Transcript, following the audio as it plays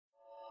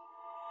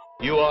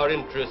You are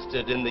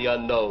interested in the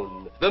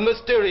unknown, the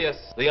mysterious,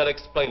 the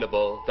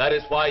unexplainable. That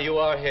is why you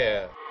are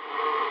here.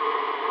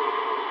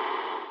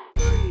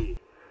 3,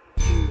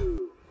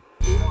 2,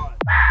 1.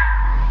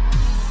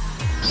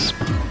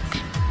 Spook.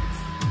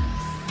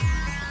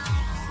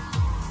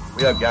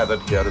 We are gathered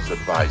here as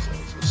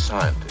advisors, as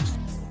scientists.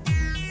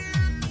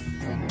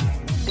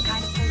 The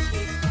kind of place we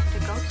expect a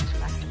ghost to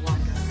like to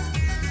wander around.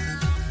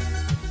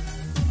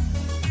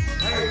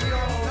 Hey, we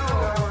all know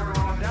that we're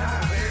gonna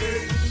die,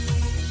 baby.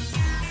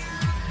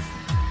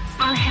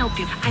 I'll help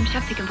you. I'm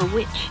something of a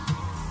witch.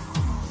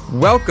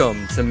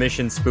 Welcome to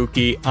Mission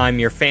Spooky. I'm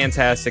your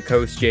fantastic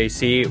host,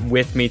 JC.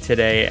 With me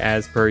today,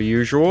 as per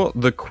usual,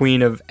 the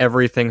queen of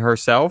everything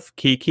herself,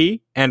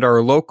 Kiki, and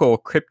our local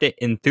cryptid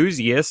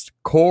enthusiast,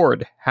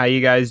 Cord. How you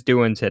guys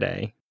doing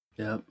today?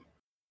 Yep.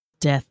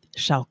 Death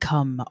shall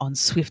come on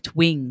swift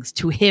wings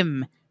to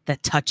him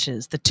that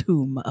touches the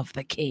tomb of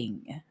the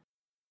king.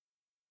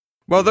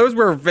 Well, those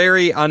were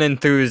very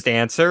unenthused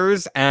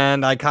answers,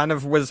 and I kind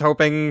of was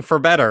hoping for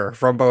better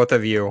from both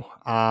of you.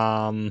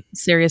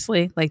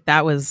 Seriously? Like,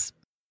 that was...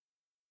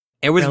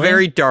 It was Really?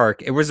 very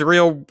dark. It was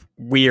real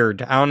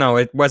weird. I don't know.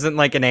 It wasn't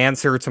like an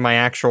answer to my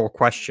actual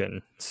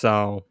question.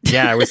 So,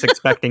 yeah, I was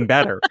expecting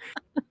better.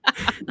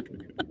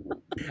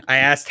 I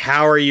asked,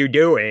 how are you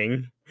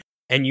doing?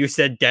 And you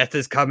said death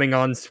is coming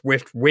on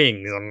swift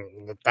wings.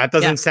 That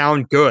doesn't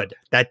sound good.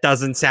 That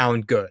doesn't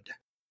sound good.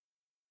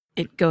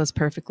 It goes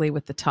perfectly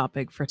with the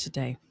topic for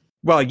today.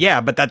 Well,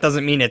 yeah, but that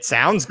doesn't mean it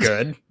sounds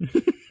good.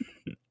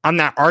 I'm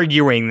not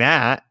arguing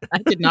that. I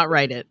did not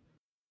write it.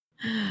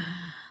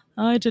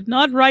 I did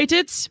not write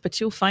it,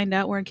 but you'll find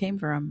out where it came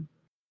from.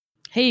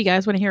 Hey, you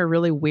guys want to hear a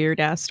really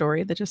weird-ass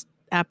story that just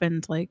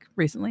happened, like,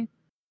 recently?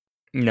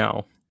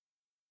 No.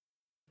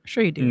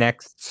 Sure you do.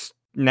 Next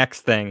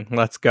thing.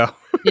 Let's go.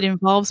 It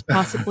involves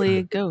possibly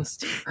a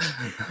ghost,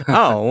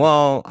 Oh,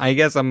 well, I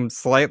guess I'm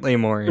slightly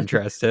more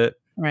interested.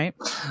 right?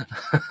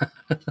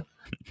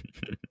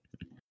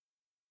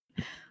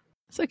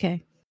 It's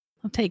okay.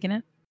 I'm taking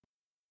it.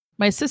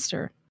 My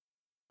sister,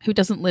 who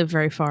doesn't live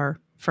very far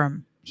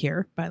from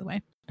here, by the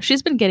way,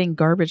 she's been getting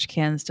garbage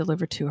cans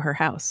delivered to her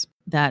house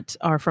that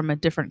are from a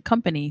different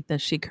company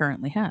that she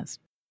currently has.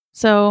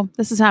 So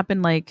this has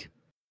happened like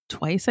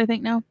twice, I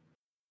think now.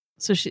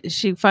 So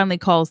she finally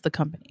calls the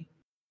company.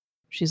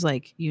 She's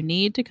like, you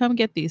need to come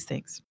get these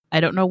things.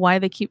 I don't know why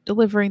they keep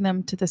delivering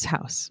them to this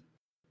house.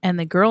 And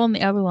the girl on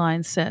the other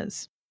line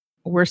says,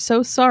 we're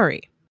so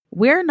sorry.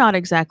 We're not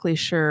exactly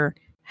sure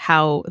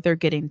how they're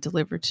getting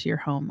delivered to your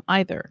home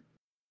either.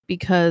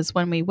 Because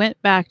when we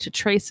went back to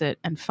trace it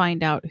and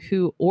find out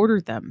who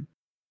ordered them,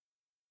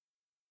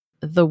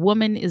 the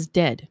woman is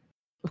dead.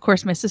 Of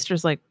course, my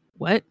sister's like,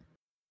 what?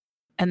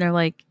 And they're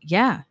like,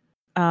 yeah.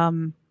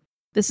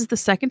 This is the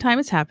second time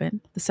it's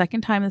happened. The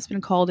second time it's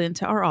been called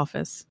into our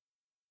office.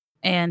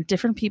 And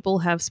different people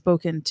have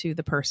spoken to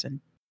the person.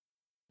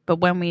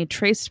 But when we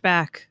traced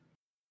back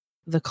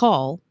the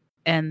call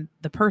and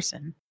the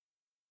person,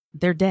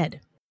 they're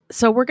dead.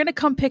 So we're going to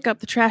come pick up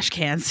the trash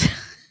cans.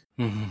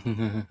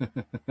 And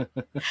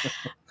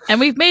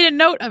we've made a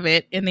note of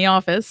it in the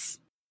office.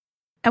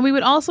 And we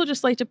would also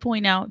just like to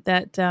point out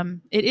that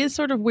it is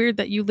sort of weird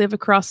that you live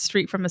across the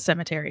street from a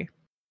cemetery.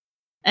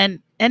 And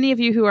any of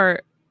you who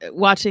are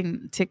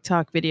watching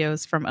TikTok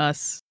videos from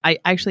us, I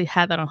actually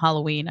had that on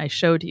Halloween. I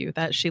showed you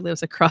that she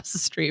lives across the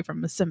street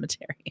from a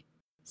cemetery.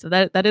 So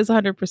that is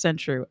 100%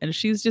 true. And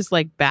she's just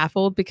like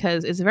baffled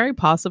because it's very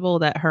possible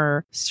that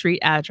her street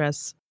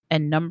address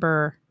and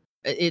number,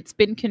 it's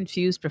been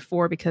confused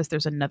before because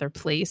there's another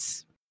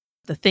place.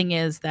 The thing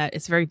is that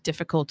it's very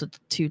difficult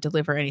to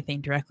deliver anything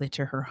directly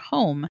to her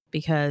home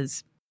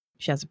because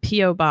she has a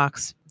P.O.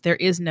 box. There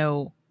is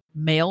no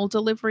mail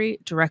delivery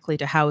directly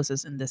to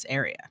houses in this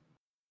area.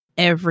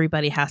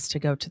 Everybody has to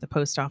go to the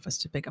post office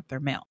to pick up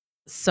their mail.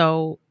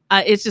 So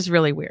it's just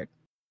really weird.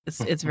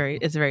 It's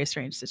a very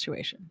strange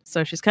situation.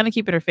 So she's kind of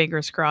keeping her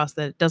fingers crossed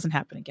that it doesn't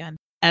happen again,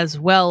 as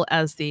well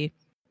as the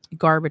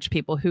garbage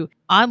people who,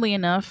 oddly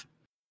enough,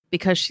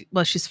 because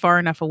she's far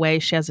enough away,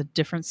 she has a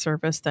different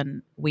service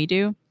than we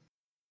do.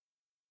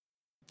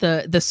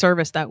 The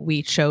service that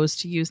we chose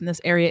to use in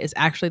this area is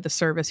actually the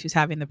service who's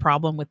having the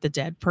problem with the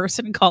dead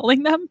person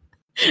calling them.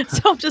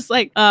 So I'm just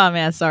like, oh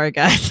man, sorry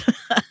guys.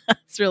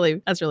 That's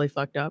really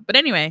fucked up. But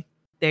anyway,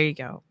 there you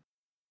go.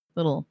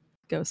 Little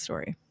ghost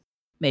story.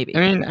 Maybe. I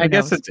mean, I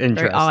guess it's interesting.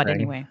 Very odd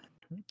anyway.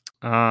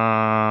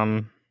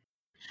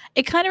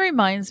 It kind of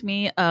reminds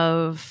me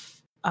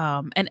of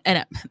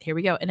and here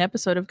we go, an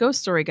episode of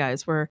Ghost Story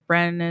Guys where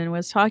Brandon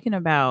was talking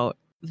about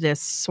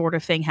this sort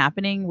of thing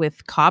happening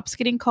with cops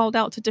getting called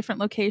out to different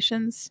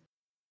locations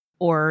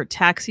or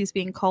taxis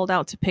being called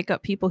out to pick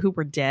up people who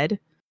were dead.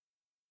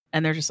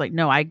 And they're just like,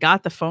 no, I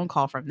got the phone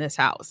call from this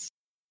house.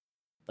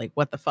 Like,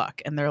 what the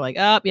fuck? And they're like,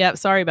 oh, yeah,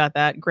 sorry about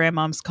that.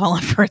 Grandmom's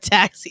calling for a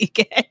taxi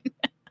again.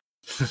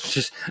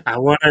 Just, I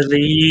want to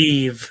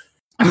leave.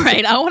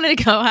 Right. I wanted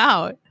to go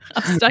out.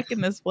 I'm stuck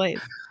in this place.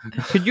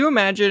 Could you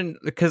imagine?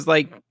 Because,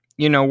 like,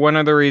 you know, one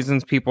of the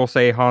reasons people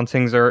say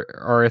hauntings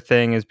are a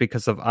thing is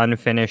because of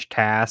unfinished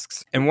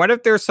tasks. And what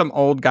if there's some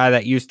old guy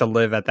that used to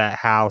live at that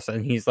house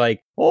and he's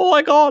like, all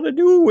I gotta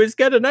do is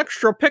get an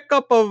extra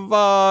pickup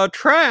of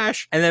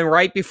trash. And then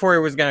right before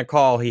he was gonna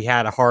call, he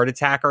had a heart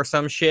attack or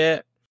some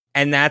shit.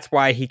 And that's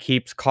why he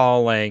keeps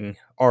calling,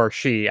 or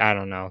she, I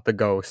don't know, the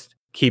ghost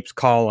keeps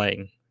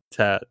calling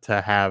to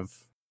have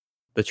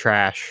the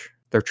trash.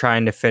 They're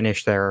trying to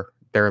finish their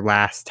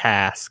last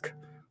task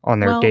on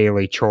their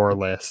daily chore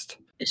list.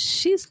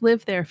 She's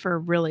lived there for a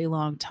really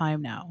long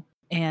time now,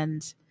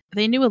 and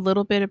they knew a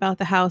little bit about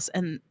the house.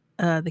 And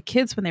the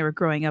kids, when they were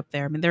growing up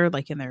there, I mean, they're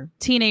like in their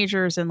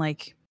teenagers and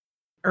like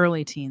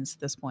early teens at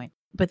this point,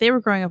 but they were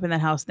growing up in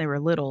that house. They were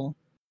little.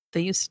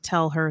 They used to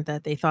tell her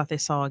that they thought they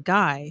saw a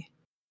guy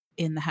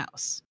in the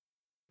house,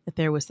 that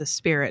there was this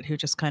spirit who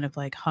just kind of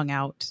like hung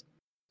out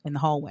in the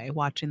hallway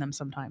watching them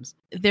sometimes.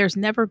 There's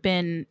never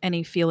been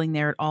any feeling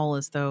there at all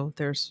as though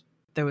there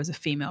was a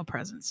female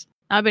presence.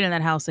 I've been in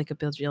that house like a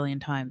bajillion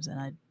times, and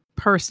I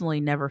personally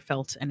never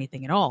felt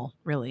anything at all,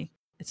 really.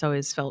 It's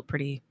always felt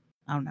pretty,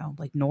 I don't know,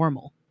 like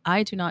normal.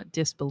 I do not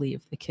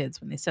disbelieve the kids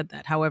when they said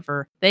that.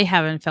 However, they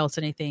haven't felt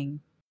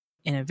anything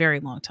in a very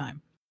long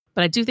time.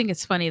 But I do think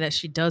it's funny that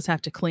she does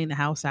have to clean the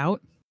house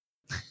out.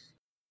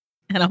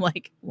 And I'm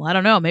like, well, I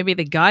don't know. Maybe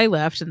the guy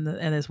left and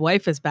his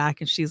wife is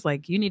back, and she's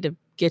like, you need to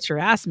get your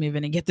ass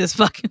moving and get this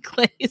fucking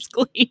place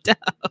cleaned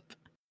up.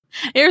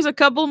 Here's a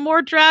couple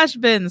more trash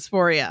bins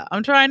for you.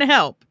 I'm trying to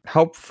help.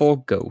 Helpful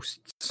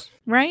ghosts.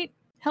 Right?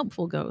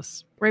 Helpful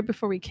ghosts. Right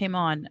before we came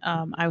on,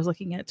 I was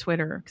looking at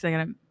Twitter because I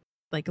got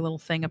a little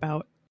thing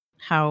about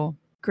how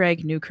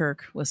Greg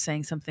Newkirk was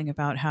saying something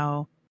about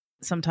how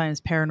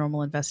sometimes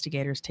paranormal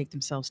investigators take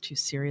themselves too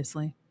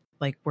seriously.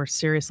 Like we're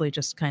seriously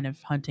just kind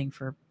of hunting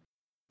for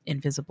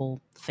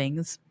invisible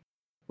things,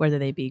 whether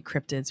they be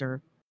cryptids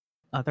or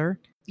other.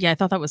 Yeah, I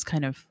thought that was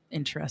kind of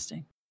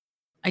interesting.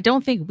 I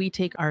don't think we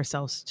take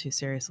ourselves too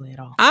seriously at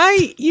all.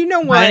 You know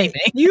what?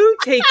 You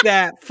take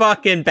that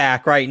fucking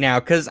back right now,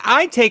 because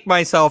I take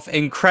myself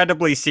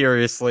incredibly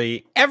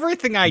seriously.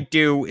 Everything I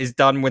do is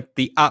done with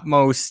the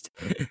utmost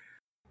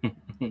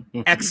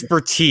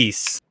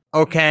expertise,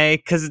 okay?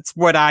 Because it's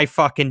what I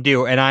fucking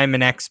do, and I'm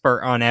an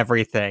expert on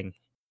everything.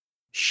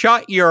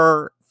 Shut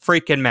your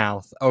freaking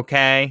mouth,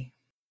 okay?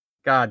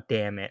 God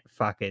damn it,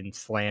 fucking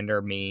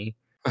slander me.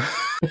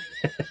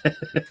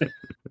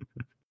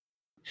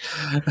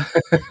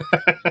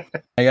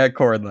 I got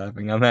Cord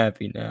laughing. I'm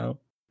happy now.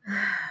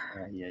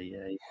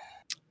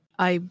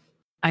 I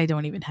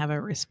don't even have a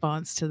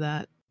response to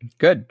that.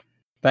 Good.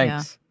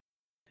 Thanks.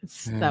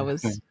 Yeah. That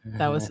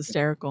was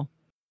hysterical.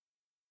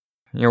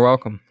 You're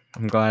welcome.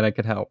 I'm glad I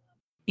could help.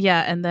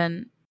 Yeah, and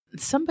then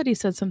somebody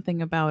said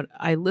something about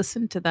I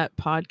listened to that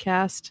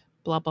podcast,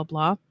 blah blah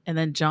blah, and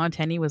then John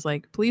Tenney was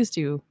like, please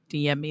do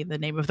DM me the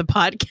name of the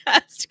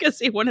podcast because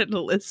he wanted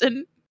to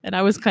listen. And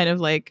I was kind of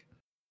like,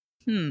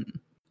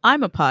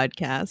 I'm a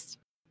podcast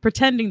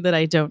pretending that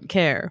I don't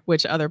care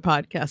which other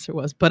podcaster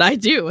was, but I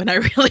do, and I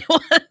really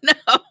want to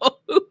know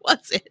who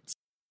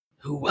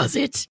was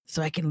it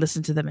so I can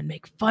listen to them and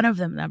make fun of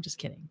them. And I'm just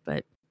kidding,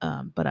 but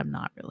I'm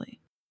not really.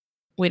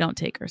 We don't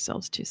take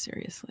ourselves too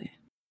seriously.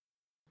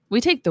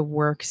 We take the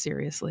work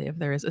seriously if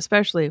there is,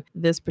 especially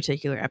this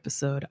particular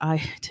episode.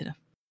 I did a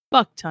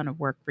fuck ton of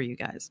work for you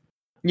guys.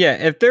 Yeah,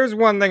 if there's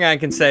one thing I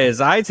can say is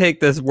I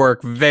take this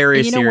work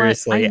very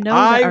seriously.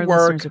 I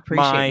work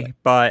my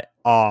butt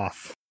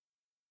off.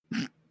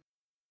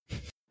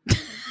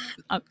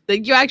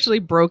 You actually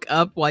broke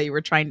up while you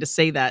were trying to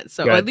say that.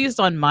 So at least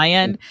on my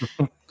end,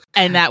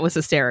 and that was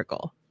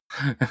hysterical.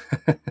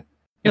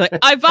 You're like,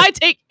 if I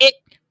take it,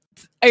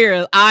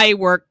 I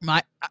work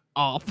my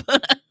off.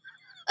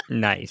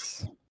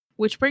 Nice.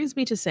 Which brings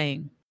me to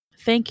saying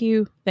thank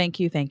you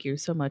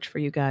so much for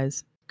you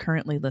guys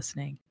currently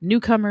listening.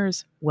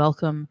 Newcomers,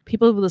 welcome.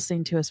 People who've been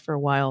listening to us for a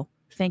while,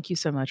 thank you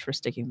so much for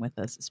sticking with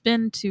us. It's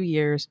been 2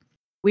 years.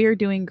 We are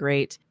doing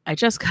great. I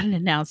just got an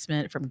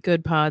announcement from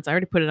Good Pods. I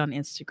already put it on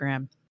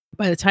Instagram.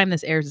 By the time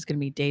this airs, it's going to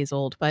be days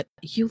old, but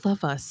you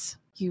love us.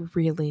 You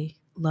really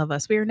love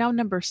us. We are now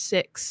number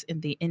 6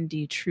 in the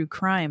indie true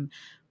crime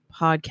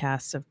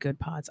podcasts of Good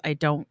Pods. I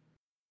don't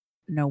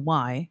know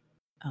why.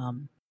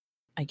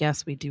 I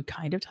guess we do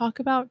kind of talk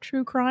about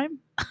true crime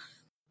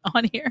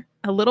on here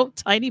a little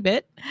tiny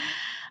bit.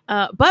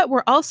 But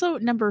we're also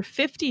number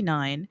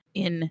 59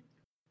 in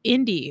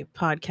indie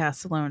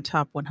podcasts alone,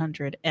 top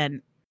 100,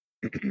 and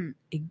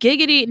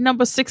giggity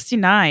number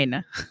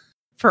 69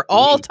 for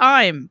all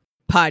time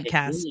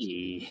podcast.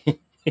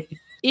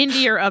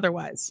 Indie or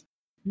otherwise.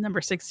 Number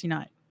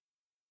 69.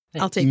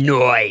 I'll take it.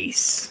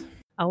 Nice.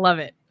 I love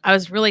it. I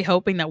was really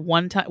hoping that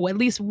one time, well, at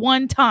least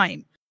one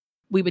time,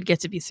 we would get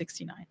to be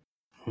 69.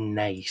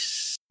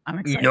 Nice. I'm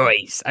excited.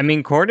 Nice. I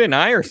mean, Cord and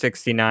I are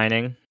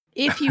 69ing.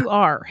 If you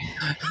are,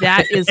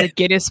 that is a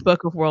Guinness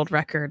Book of World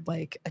Record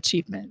like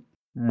achievement.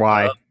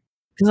 Why?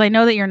 Because I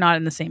know that you're not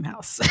in the same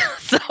house.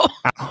 So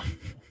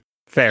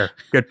fair.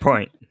 Good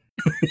point.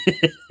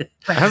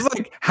 I was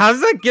like, how's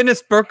that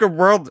Guinness Book of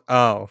World?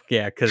 Oh,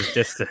 yeah, because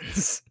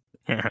distance.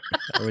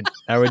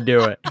 I would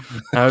do it.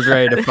 I was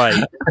ready to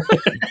fight.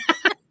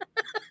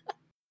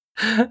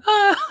 I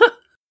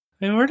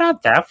mean, we're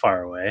not that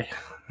far away.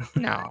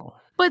 No.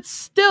 But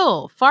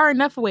still far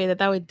enough away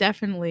that would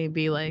definitely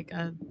be like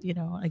a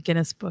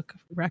Guinness Book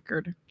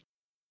record.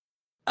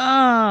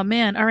 Oh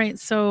man. All right.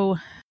 So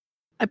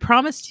I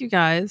promised you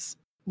guys,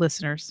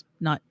 listeners,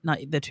 not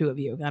the two of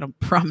you. I don't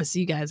promise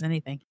you guys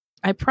anything.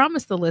 I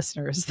promised the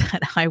listeners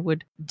that I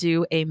would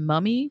do a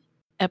mummy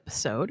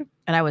episode,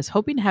 and I was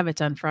hoping to have it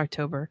done for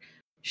October.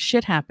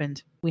 Shit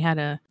happened. We had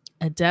a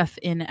death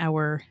in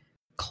our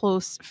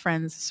close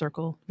friends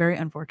circle. Very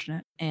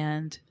unfortunate.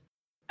 And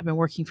I've been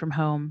working from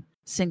home,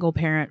 single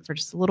parent for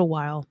just a little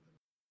while.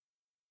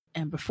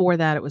 And before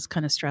that, it was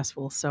kind of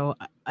stressful. So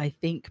I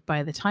think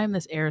by the time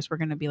this airs, we're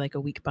going to be like a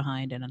week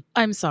behind. And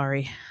I'm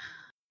sorry.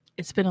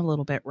 It's been a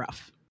little bit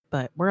rough,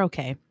 but we're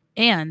okay.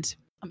 And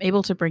I'm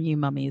able to bring you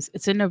mummies.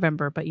 It's in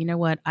November, but you know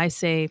what? I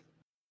say,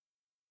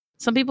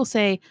 some people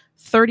say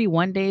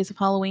 31 days of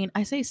Halloween.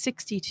 I say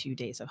 62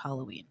 days of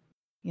Halloween.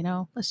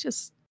 Let's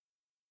just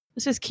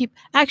keep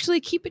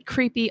it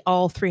creepy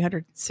all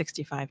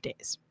 365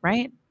 days,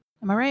 right?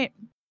 Am I right?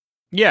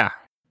 Yeah.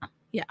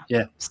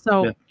 Yeah.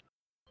 So Yeah.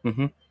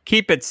 Mm-hmm.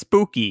 Keep it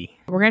spooky.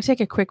 we're going to take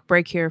a quick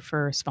break here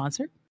for a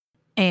sponsor.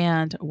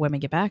 And when we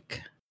get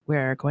back,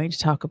 we're going to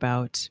talk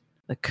about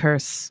the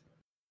curse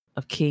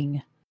of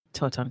King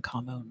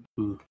Tutankhamun.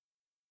 Ooh.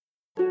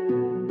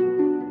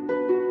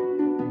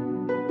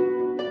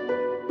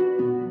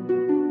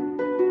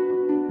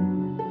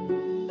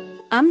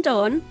 I'm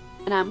Dawn.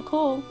 And I'm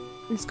Cole.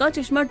 And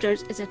Scottish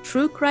Murders is a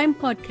true crime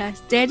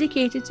podcast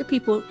dedicated to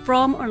people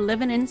from or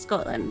living in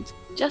Scotland.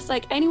 Just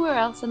like anywhere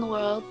else in the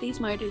world, these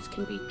murders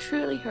can be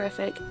truly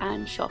horrific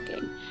and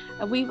shocking,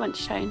 and we want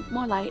to shine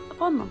more light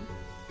upon them.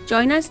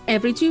 Join us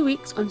every 2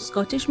 weeks on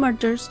Scottish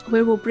Murders,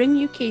 where we'll bring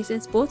you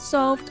cases both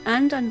solved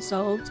and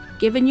unsolved,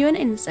 giving you an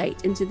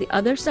insight into the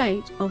other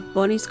side of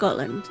bonnie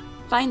Scotland.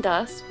 Find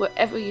us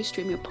wherever you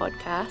stream your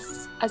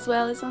podcasts, as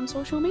well as on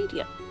social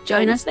media.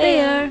 Join us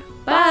there.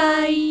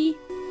 Bye!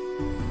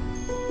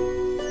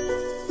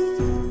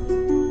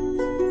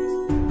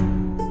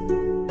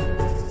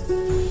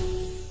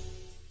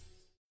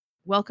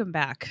 Welcome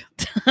back.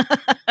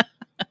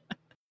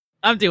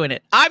 I'm doing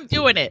it.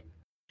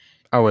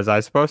 Oh, was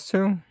I supposed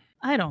to?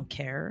 I don't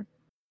care.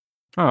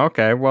 Oh,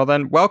 okay. Well,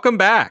 then, welcome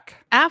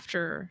back.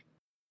 After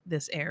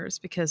this airs,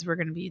 because we're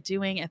going to be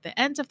doing at the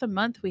end of the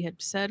month, we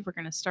had said we're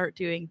going to start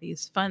doing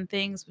these fun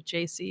things with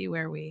JC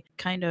where we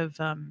kind of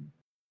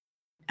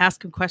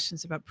ask him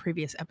questions about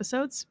previous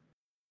episodes.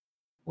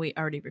 We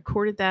already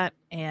recorded that,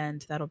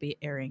 and that'll be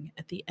airing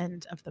at the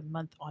end of the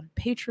month on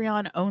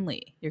Patreon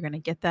only. You're going to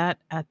get that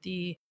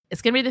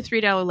it's going to be the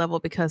 $3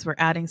 level because we're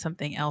adding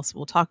something else.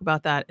 We'll talk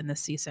about that in the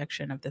C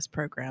section of this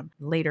program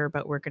later,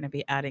 but we're going to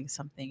be adding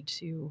something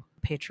to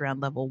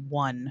Patreon level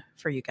 1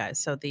 for you guys.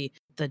 So the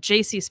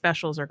JC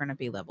specials are going to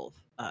be level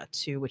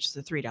 2, which is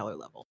the $3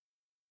 level.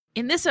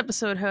 In this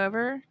episode,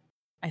 however,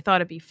 I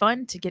thought it'd be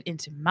fun to get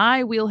into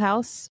my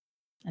wheelhouse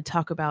and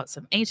talk about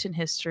some ancient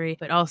history,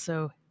 but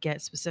also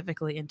get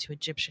specifically into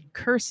Egyptian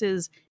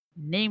curses,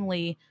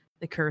 namely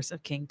the curse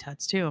of King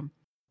Tut's tomb.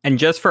 And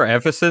just for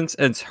emphasis,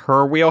 it's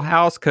her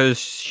wheelhouse because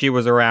she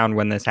was around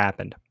when this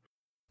happened.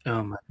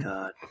 Oh my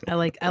god. I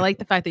like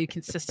the fact that you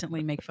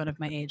consistently make fun of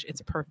my age.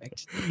 It's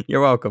perfect. You're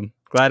welcome.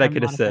 Glad I I'm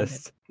could not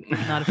assist.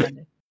 I'm not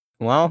offended.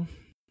 Well,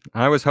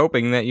 I was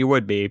hoping that you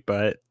would be,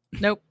 but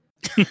Nope.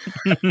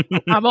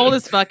 I'm old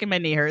as fuck and my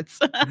knee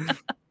hurts.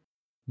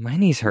 my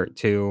knees hurt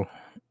too.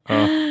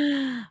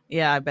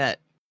 Yeah, I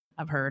bet.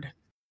 I've heard.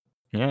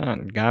 Yeah,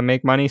 gotta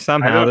make money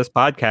somehow. This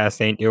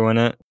podcast ain't doing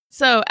it.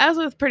 So, as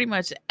with pretty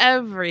much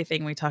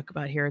everything we talk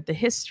about here, the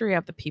history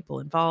of the people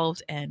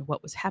involved and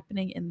what was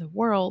happening in the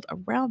world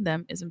around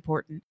them is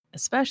important,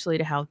 especially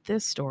to how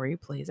this story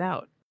plays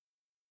out.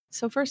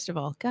 So, first of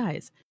all,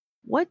 guys,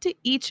 what do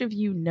each of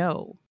you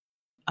know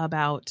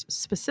about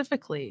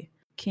specifically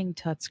King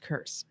Tut's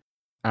curse?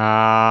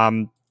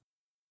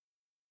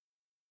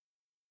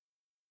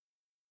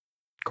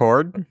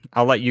 Cord,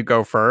 I'll let you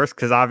go first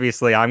because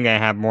obviously I'm gonna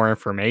have more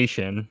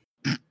information.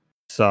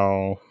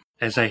 So.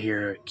 As I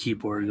hear a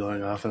keyboard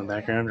going off in the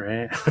background,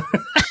 right?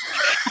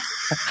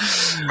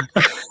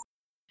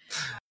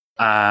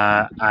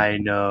 I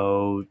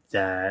know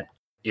that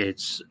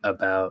it's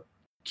about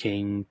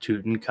King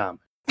Tutankhamun.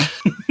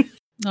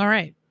 All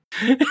right.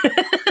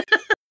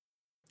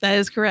 That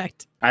is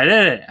correct. I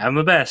did it. I'm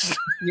the best.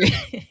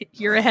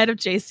 You're ahead of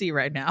JC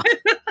right now.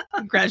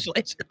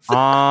 Congratulations.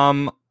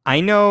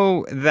 I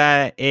know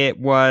that it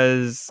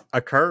was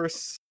a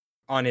curse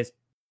on his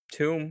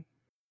tomb.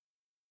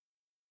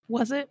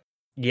 Was it?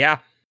 Yeah.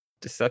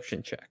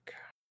 Deception check.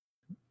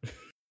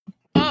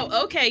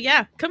 Oh, okay.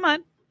 Yeah. Come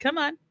on.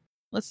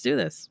 Let's do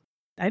this.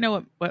 I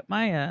know what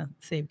my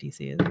save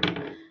DC is.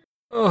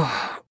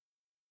 Oh,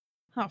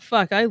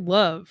 fuck. I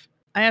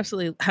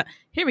absolutely.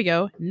 Here we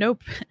go.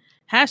 Nope.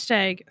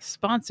 Hashtag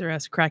sponsor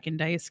us, Kraken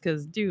Dice,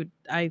 because, dude,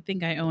 I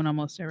think I own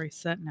almost every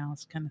set now.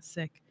 It's kind of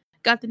sick.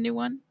 Got the new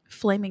one,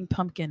 Flaming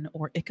Pumpkin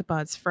or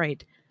Ichabod's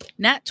Fright.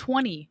 Nat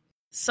 20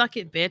 Suck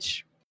it,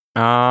 bitch.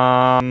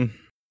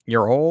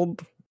 You're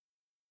old?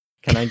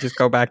 Can I just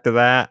go back to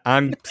that?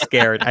 I'm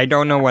scared. I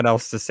don't know what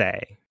else to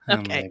say.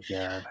 Okay. Oh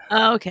my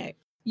god. Okay.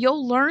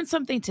 You'll learn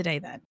something today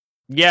then.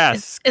 Yes,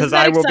 Isn't because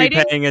that I will exciting?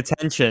 be paying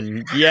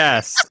attention.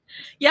 Yes.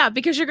 Yeah,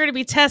 because you're going to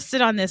be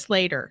tested on this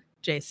later,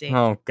 JC.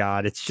 Oh,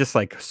 God. It's just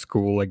like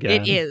school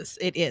again. It is.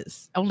 It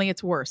is. Only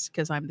it's worse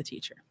because I'm the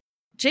teacher.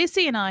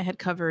 JC and I had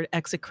covered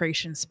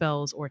execration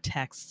spells or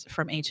texts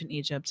from ancient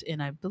Egypt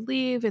in, I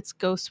believe it's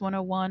Ghost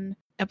 101,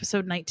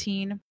 episode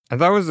 19. I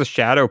thought it was the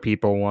Shadow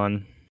People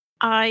one.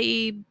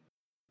 I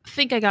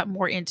think I got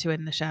more into it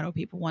in the Shadow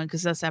People one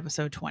because that's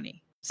episode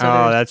 20. So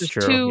That's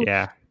true. Two,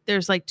 Yeah.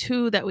 There's like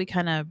two that we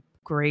kind of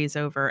graze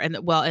over. And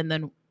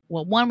then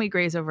one we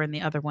graze over and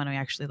the other one we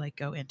actually like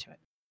go into it.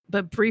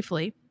 But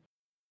briefly,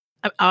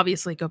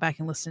 obviously go back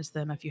and listen to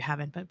them if you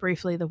haven't, but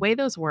briefly, the way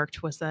those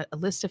worked was that a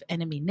list of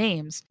enemy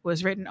names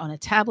was written on a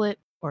tablet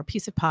or a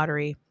piece of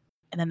pottery,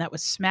 and then that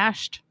was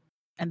smashed,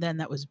 and then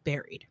that was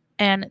buried.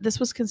 And this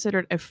was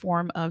considered a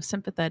form of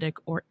sympathetic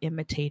or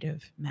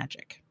imitative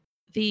magic.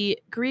 The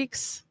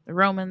Greeks, the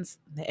Romans,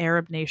 the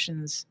Arab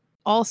nations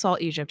all saw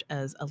Egypt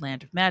as a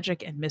land of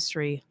magic and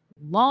mystery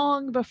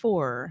long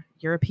before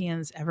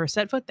Europeans ever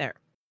set foot there.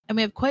 And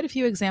we have quite a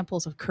few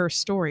examples of cursed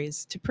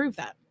stories to prove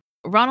that.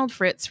 Ronald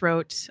Fritz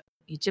wrote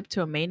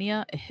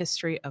Egyptomania, A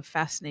History of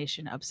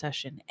Fascination,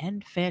 Obsession,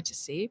 and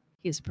Fantasy.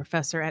 He's a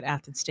professor at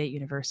Athens State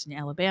University in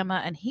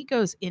Alabama, and he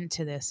goes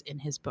into this in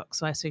his book.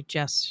 So I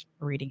suggest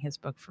reading his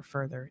book for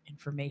further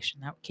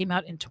information. That came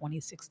out in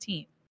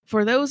 2016.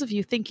 For those of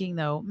you thinking,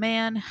 though,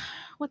 man,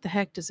 what the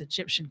heck does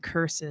Egyptian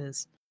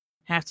curses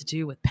have to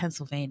do with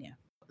Pennsylvania?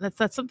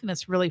 That's something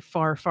that's really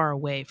far, far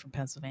away from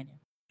Pennsylvania.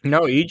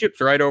 No, Egypt's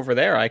right over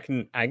there. I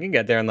can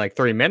get there in like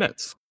 3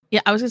 minutes.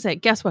 Yeah, I was going to say,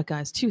 guess what,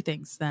 guys? Two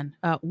things then.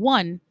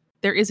 One,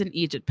 there is an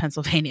Egypt,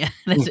 Pennsylvania.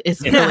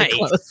 It's really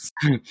close.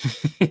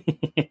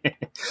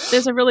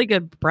 There's a really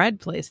good bread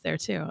place there,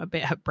 too. A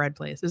bread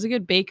place. There's a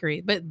good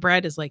bakery, but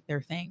bread is like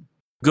their thing.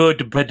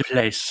 Good bread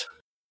place.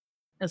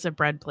 It's a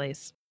bread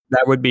place.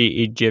 That would be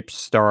Egypt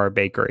Star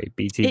Bakery,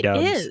 BT It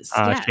Dubs. is,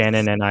 yes.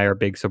 Shannon and I are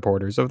big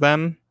supporters of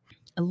them.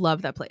 I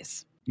love that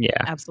place. Yeah.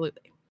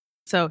 Absolutely.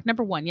 So,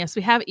 number one, yes,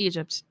 we have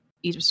Egypt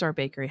Star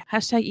Bakery.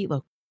 Hashtag eat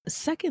local.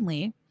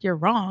 Secondly, you're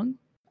wrong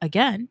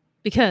again,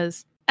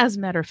 because as a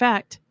matter of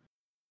fact,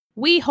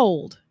 we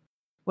hold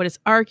what is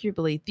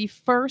arguably the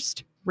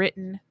first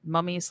written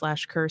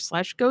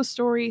mummy/curse/ghost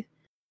story,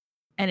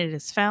 and it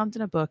is found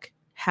in a book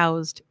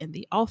housed in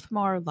the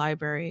Althmar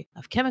Library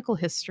of Chemical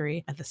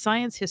History at the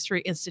Science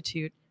History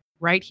Institute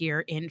right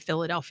here in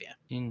Philadelphia.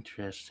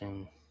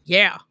 Interesting.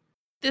 Yeah.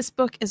 This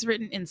book is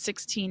written in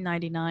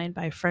 1699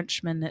 by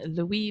Frenchman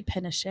Louis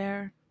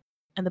Pénicher,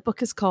 and the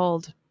book is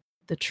called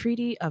The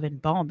Treaty of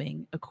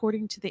Embalming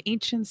According to the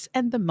Ancients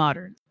and the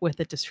Moderns, with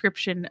a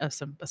description of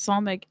some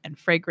balsamic and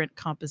fragrant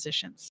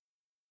compositions.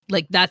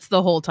 Like, that's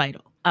the whole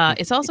title.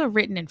 It's also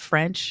written in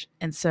French,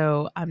 and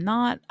so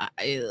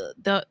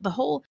the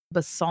whole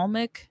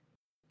balsamic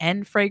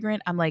and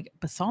fragrant, I'm like,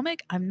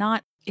 balsamic? I'm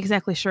not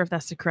exactly sure if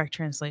that's the correct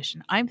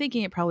translation. I'm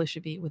thinking it probably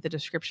should be with a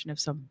description of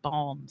some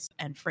balms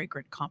and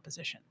fragrant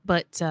composition.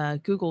 But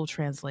Google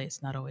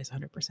Translate's not always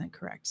 100%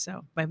 correct.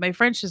 So my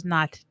French is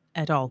not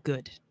at all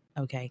good.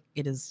 Okay,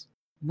 it is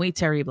muy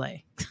terrible.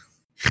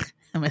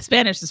 And my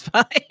Spanish is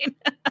fine.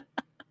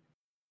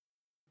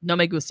 No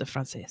me gusta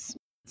francés.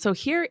 So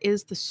here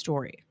is the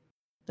story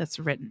that's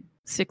written,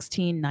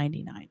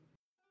 1699.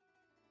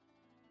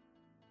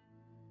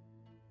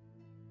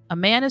 A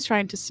man is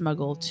trying to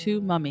smuggle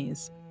 2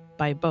 mummies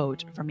by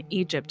boat from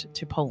Egypt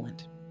to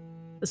Poland.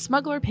 The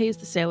smuggler pays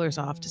the sailors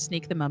off to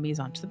sneak the mummies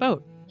onto the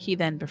boat. He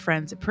then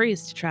befriends a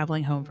priest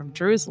traveling home from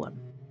Jerusalem.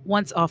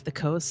 Once off the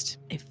coast,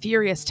 a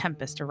furious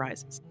tempest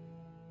arises.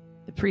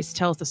 The priest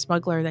tells the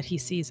smuggler that he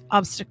sees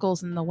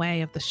obstacles in the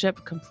way of the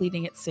ship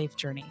completing its safe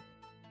journey.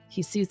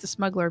 He sees the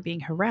smuggler being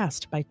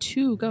harassed by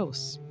 2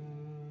 ghosts.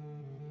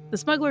 The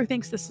smuggler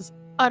thinks this is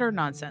utter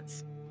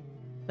nonsense,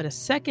 but a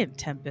second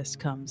tempest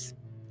comes,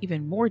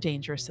 even more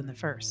dangerous than the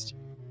first.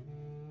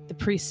 The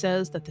priest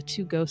says that the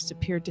 2 ghosts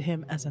appeared to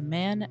him as a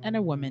man and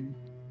a woman,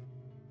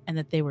 and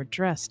that they were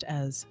dressed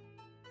as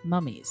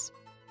mummies.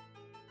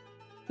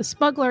 The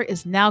smuggler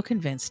is now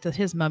convinced that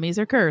his mummies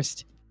are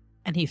cursed,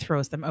 and he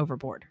throws them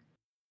overboard.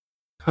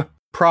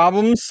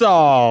 Problem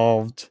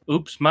solved.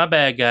 Oops, my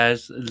bad,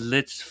 guys.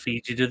 Let's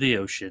feed you to the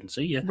ocean.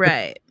 See ya.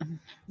 Right.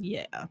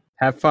 Yeah.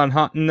 Have fun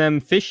hunting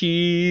them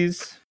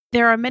fishies.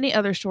 There are many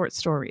other short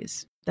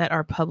stories that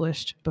are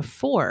published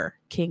before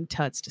King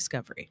Tut's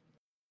discovery,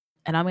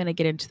 and I'm going to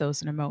get into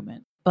those in a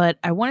moment. But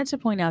I wanted to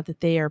point out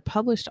that they are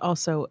published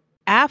also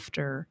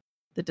after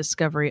the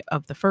discovery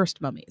of the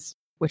first mummies,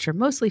 which are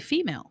mostly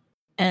female.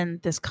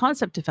 And this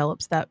concept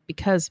develops that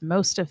because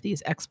most of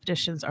these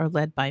expeditions are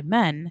led by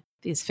men,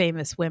 these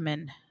famous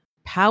women,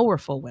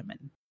 powerful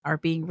women, are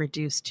being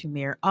reduced to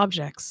mere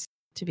objects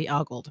to be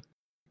ogled.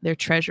 Their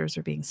treasures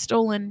are being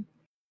stolen.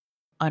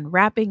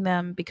 Unwrapping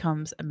them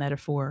becomes a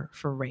metaphor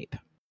for rape.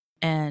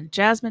 And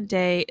Jasmine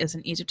Day is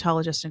an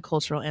Egyptologist and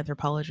cultural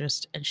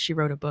anthropologist, and she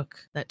wrote a book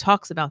that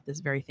talks about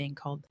this very thing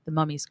called The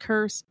Mummy's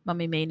Curse,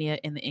 Mummy Mania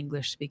in the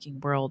English-Speaking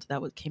World.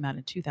 Came out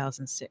in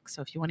 2006.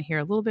 So if you want to hear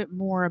a little bit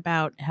more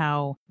about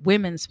how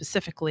women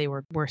specifically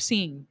were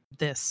seeing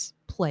this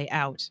play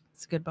out,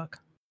 it's a good book.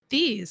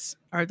 These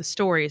are the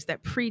stories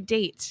that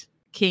predate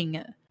King,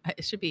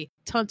 it should be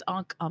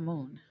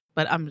Tutankhamun,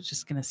 but I'm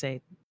just going to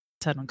say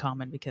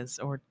Tutankhamun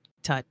or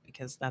Tut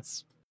because I'm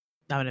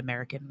an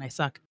American and I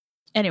suck.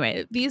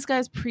 Anyway, these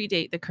guys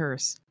predate the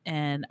curse,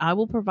 and I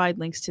will provide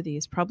links to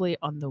these probably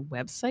on the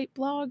website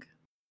blog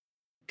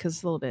because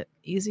it's a little bit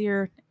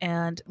easier,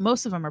 and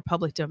most of them are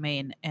public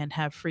domain and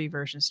have free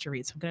versions to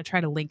read. So I'm going to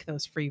try to link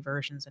those free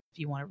versions if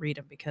you want to read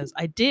them, because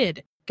I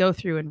did go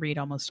through and read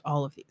almost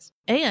all of these.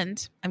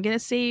 And I'm going to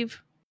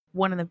save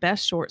one of the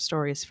best short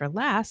stories for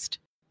last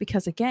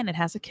because, again, it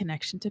has a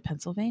connection to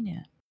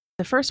Pennsylvania.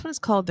 The first one is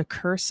called The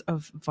Curse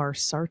of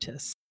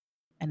Varsartus,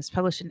 and it's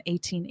published in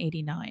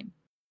 1889.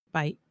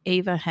 By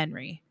Ava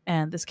Henry,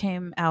 and this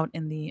came out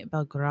in the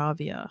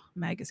Belgravia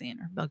magazine,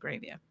 or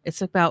Belgravia.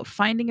 It's about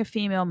finding a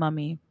female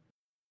mummy,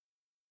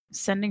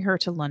 sending her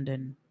to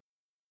London,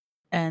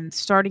 and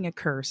starting a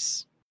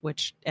curse,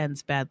 which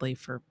ends badly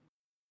for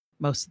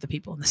most of the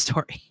people in the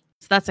story.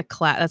 So that's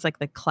that's like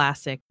the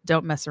classic,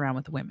 don't mess around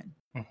with women.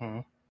 Mm-hmm.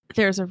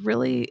 There's a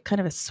really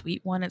kind of a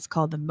sweet one. It's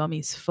called The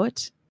Mummy's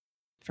Foot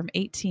from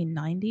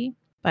 1890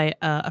 by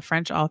a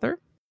French author,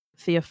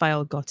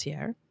 Théophile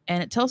Gautier.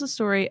 And it tells the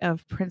story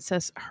of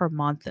Princess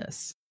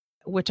Hermonthis,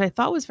 which I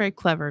thought was very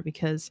clever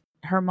because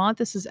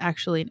Hermonthis is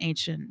actually an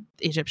ancient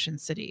Egyptian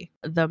city.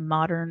 The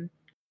modern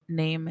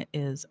name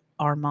is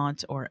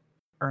Armont or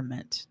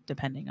Erment,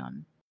 depending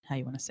on how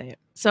you want to say it.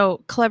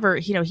 So clever,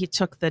 he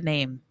took the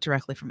name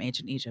directly from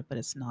ancient Egypt, but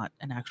it's not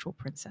an actual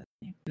princess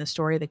name. In the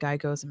story, the guy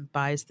goes and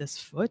buys this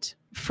foot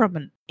from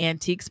an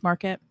antiques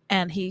market,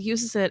 and he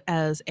uses it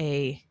as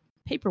a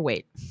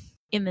paperweight.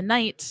 In the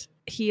night,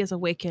 he is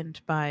awakened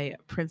by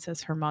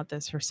Princess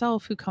Hermonthis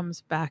herself, who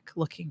comes back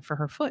looking for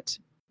her foot.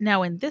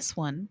 Now, in this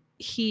one,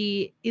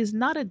 he is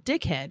not a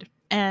dickhead,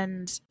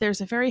 and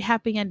there's a very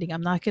happy ending.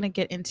 I'm not going to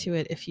get into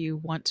it if you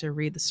want to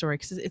read the story,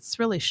 because it's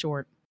really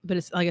short, but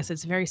it's, like I said,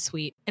 it's very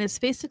sweet. And it's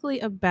basically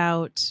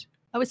about,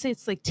 I would say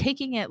it's like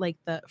taking it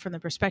from the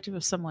perspective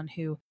of someone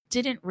who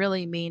didn't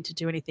really mean to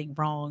do anything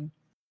wrong,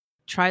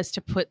 tries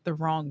to put the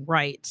wrong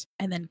right,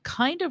 and then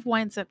kind of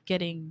winds up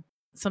getting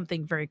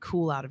something very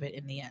cool out of it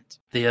in the end.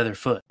 The other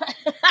foot.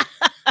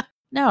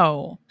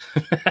 No.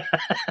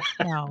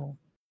 No.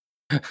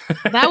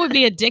 That would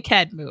be a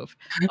dickhead move.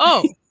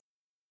 Oh,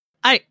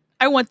 I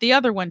want the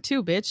other one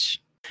too, bitch.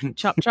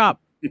 Chop,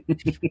 chop.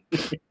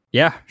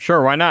 Yeah,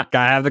 sure. Why not?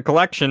 Gotta have the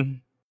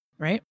collection.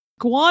 Right?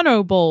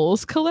 Guano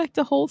bowls. Collect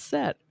a whole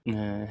set.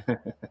 Yeah.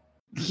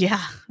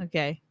 Yeah.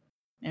 Okay.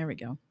 There we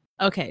go.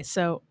 Okay.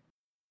 So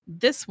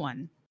this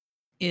one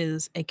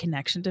is a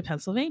connection to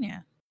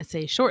Pennsylvania. It's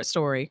a short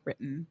story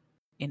written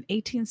in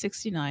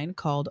 1869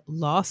 called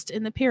Lost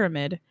in the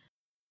Pyramid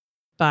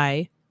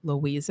by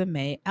Louisa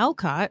May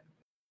Alcott,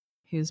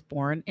 who's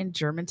born in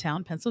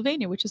Germantown,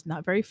 Pennsylvania, which is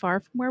not very far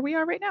from where we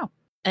are right now.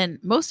 And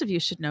most of you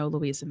should know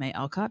Louisa May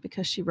Alcott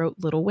because she wrote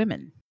Little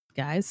Women,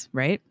 guys,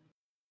 right?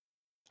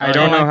 I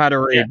don't know how to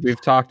read. Yeah.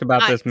 We've talked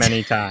about this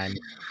many times.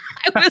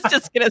 I was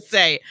just going to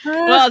say,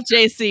 well,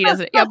 JC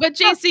doesn't. Yeah, but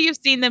JC, you've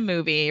seen the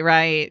movie,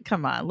 right?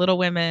 Come on, Little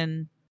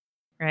Women,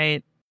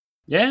 right?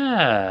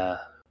 Yeah.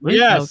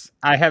 Yes,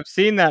 I have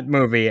seen that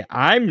movie.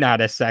 I'm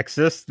not a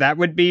sexist. That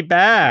would be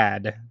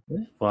bad.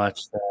 We've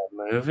watched that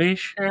movie,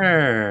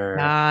 sure.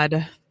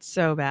 God,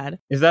 so bad.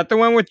 Is that the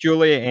one with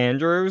Julia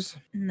Andrews?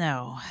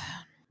 No.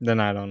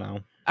 Then I don't know.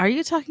 Are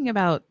you talking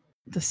about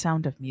The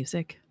Sound of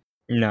Music?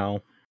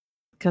 No.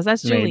 Because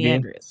that's Julie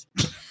Andrews.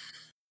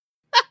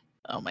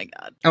 Oh my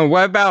God. Oh,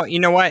 what about, you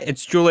know what?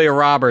 It's Julia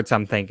Roberts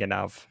I'm thinking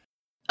of.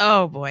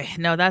 Oh boy.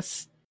 No,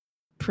 that's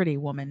Pretty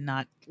Woman,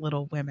 not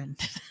Little Women.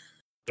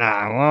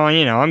 Well,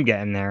 I'm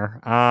getting there.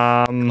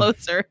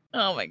 Closer.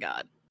 Oh my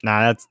God.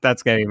 Nah,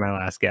 that's gonna be my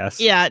last guess.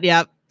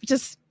 Yeah.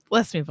 Just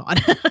let's move on.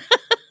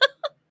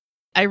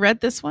 I read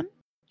this one.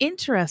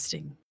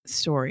 Interesting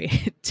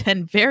story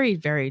and very,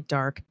 very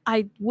dark.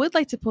 I would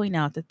like to point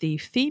out that the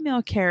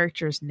female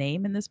character's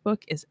name in this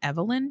book is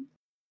Evelyn,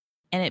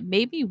 and it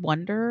made me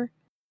wonder.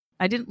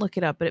 I didn't look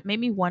it up, but it made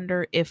me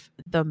wonder if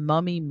the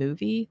Mummy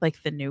movie, like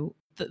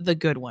the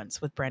good ones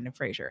with Brendan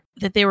Fraser,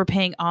 that they were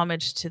paying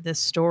homage to this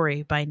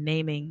story by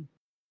naming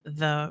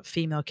the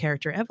female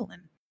character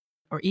Evelyn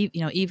or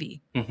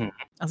Evie. Mm-hmm.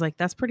 I was like,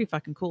 that's pretty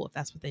fucking cool if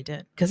that's what they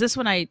did. Because this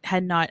one I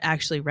had not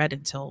actually read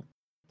until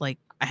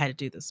I had to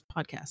do this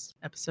podcast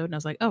episode, and I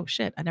was like, oh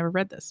shit, I never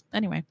read this.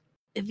 Anyway,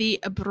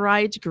 the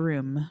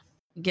bridegroom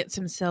gets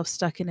himself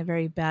stuck in a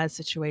very bad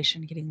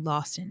situation, getting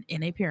lost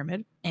in a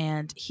pyramid,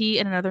 and he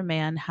and another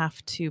man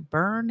have to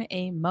burn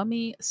a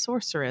mummy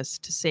sorceress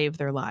to save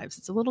their lives.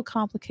 It's a little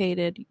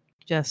complicated.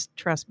 Just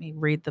trust me,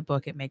 read the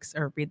book.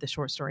 Read the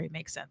short story. It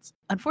makes sense.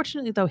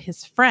 Unfortunately, though,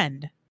 his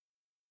friend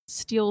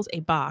steals a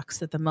box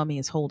that the mummy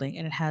is holding,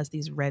 and it has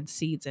these red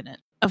seeds in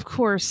it. Of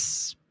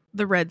course,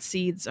 the red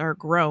seeds are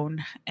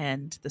grown,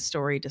 and the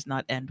story does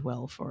not end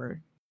well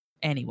for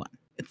anyone.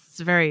 It's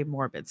a very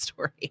morbid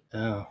story.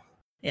 Oh.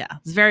 Yeah,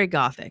 it's very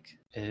gothic.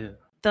 Ew.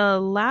 The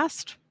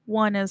last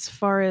one, as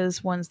far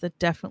as ones that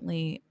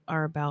definitely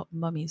are about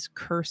mummies'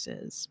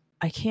 curses,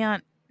 I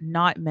can't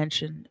not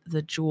mention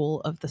The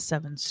Jewel of the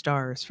Seven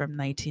Stars from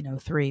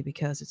 1903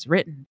 because it's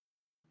written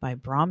by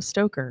Bram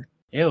Stoker.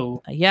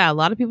 Ew. Yeah, a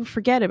lot of people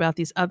forget about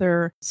these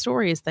other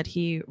stories that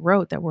he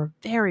wrote that were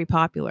very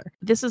popular.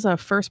 This is a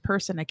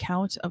first-person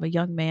account of a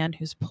young man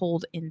who's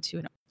pulled into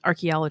an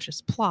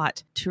archaeologist's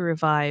plot to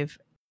revive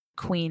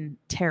Queen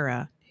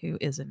Tara, who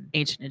is an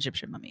ancient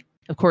Egyptian mummy.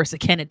 Of course,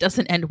 again, it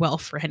doesn't end well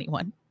for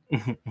anyone,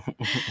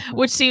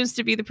 which seems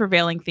to be the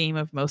prevailing theme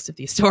of most of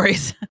these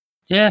stories.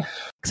 Yeah.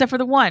 Except for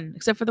the one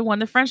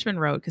the Frenchman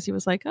wrote, because he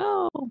was like,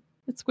 oh,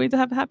 it's going to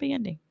have a happy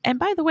ending. And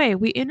by the way,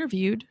 we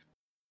interviewed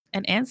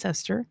an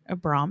ancestor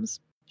of Brahms,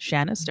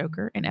 Shanna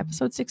Stoker, in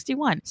episode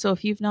 61. So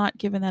if you've not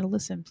given that a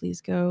listen,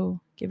 please go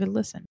give it a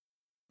listen.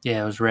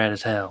 Yeah, it was rad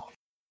as hell.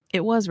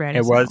 It was rad.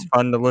 It was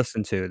fun to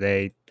listen to.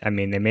 They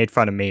made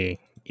fun of me,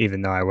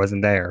 even though I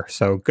wasn't there.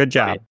 So good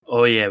job.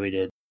 Oh, yeah, we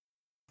did.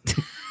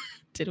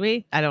 Did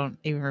we? I don't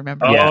even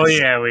remember. Oh,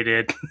 Yes. yeah, we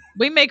did.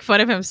 We make fun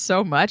of him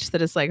so much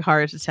that it's like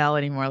hard to tell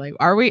anymore. Like,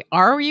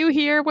 are you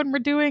here when we're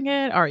doing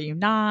it? Are you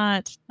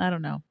not? I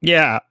don't know.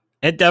 Yeah,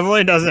 it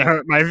definitely doesn't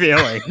hurt my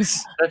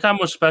feelings. That time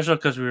was special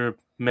because we were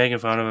making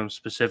fun of him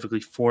specifically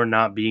for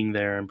not being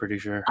there, I'm pretty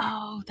sure.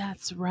 Oh,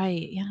 that's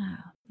right. Yeah.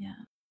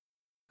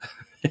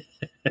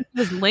 It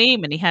was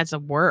lame and he had to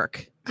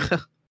work.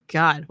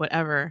 God,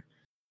 whatever.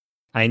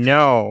 I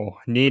know,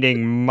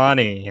 needing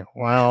money.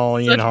 Well,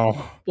 you Such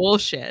know.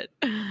 Bullshit.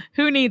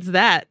 Who needs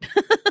that?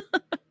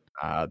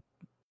 I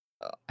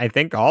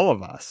think all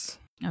of us.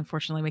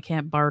 Unfortunately, we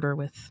can't barter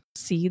with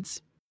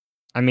seeds.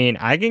 I mean,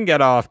 I can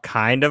get off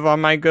kind of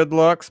on my good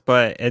looks,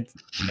 but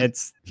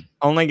it's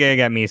only gonna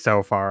get me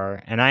so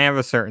far, and I have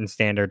a certain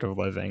standard of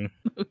living.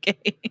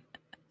 Okay.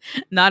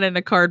 Not in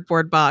a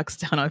cardboard box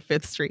down on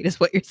 5th Street is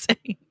what you're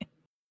saying.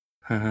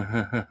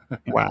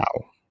 Wow.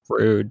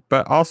 Rude,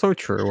 but also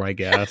true, I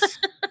guess.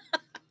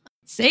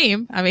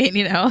 Same. I mean,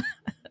 you know.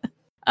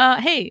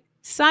 Hey,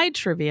 side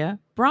trivia.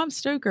 Bram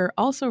Stoker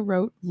also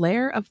wrote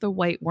Lair of the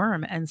White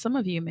Worm, and some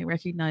of you may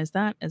recognize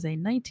that as a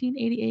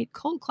 1988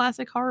 cult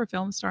classic horror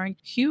film starring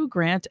Hugh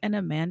Grant and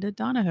Amanda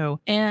Donohoe.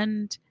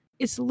 And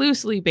it's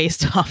loosely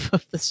based off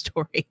of the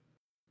story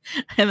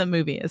and the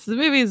movie. The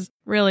movie's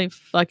really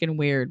fucking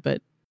weird,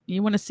 but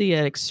you want to see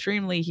an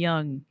extremely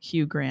young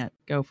Hugh Grant,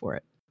 go for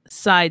it.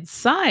 Side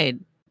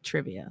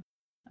trivia.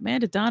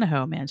 Amanda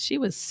Donohoe, man, she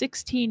was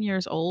 16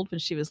 years old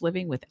when she was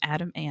living with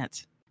Adam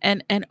Ant.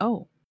 And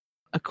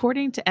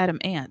according to Adam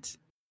Ant,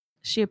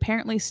 she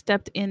apparently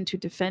stepped in to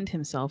defend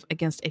himself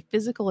against a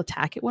physical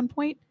attack at one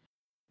point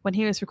when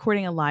he was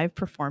recording a live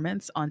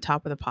performance on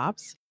Top of the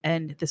Pops.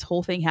 And this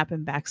whole thing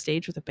happened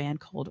backstage with a band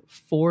called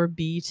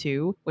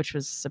 4B2, which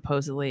was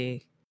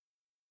supposedly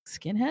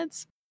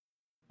skinheads.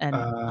 And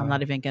I'm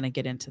not even going to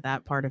get into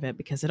that part of it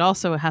because it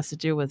also has to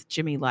do with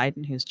Jimmy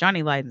Lydon, who's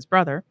Johnny Lydon's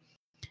brother.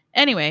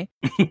 Anyway,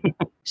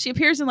 she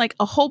appears in like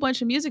a whole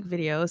bunch of music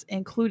videos,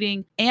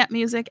 including Ant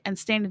Music and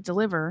Stand and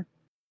Deliver.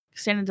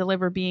 Stand and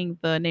Deliver being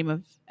the name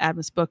of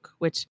Adam's book,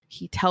 which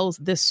he tells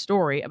this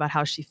story about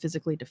how she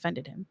physically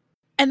defended him.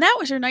 And that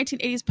was your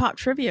 1980s pop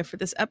trivia for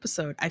this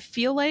episode. I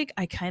feel like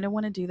I kind of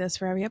want to do this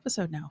for every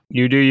episode now.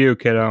 You do you,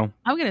 kiddo.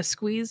 I'm going to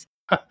squeeze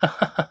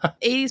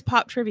 80s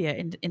pop trivia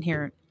in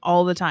here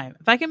all the time.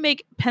 If I can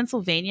make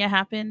Pennsylvania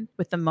happen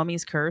with the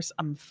Mummy's Curse,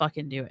 I'm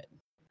fucking do it.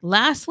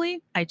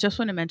 Lastly, I just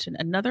want to mention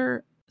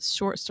another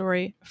short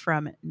story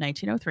from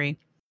 1903.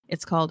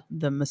 It's called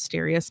The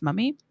Mysterious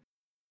Mummy.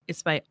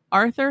 It's by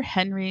Arthur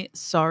Henry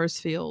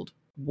Sarsfield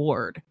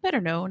Ward,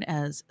 better known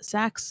as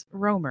Sax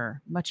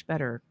Romer, much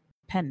better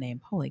pen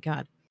name. Holy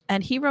God.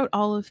 And he wrote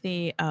all of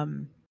the,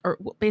 or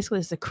basically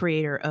is the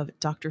creator of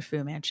Dr.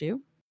 Fu Manchu.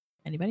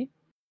 Anybody?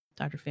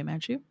 Dr. Fu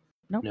Manchu?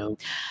 Nope. No.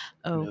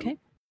 Okay. No.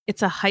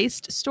 It's a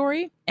heist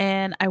story,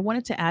 and I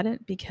wanted to add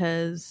it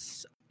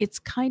because it's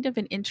kind of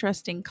an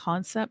interesting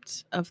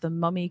concept of the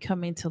mummy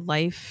coming to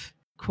life,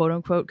 quote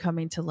unquote,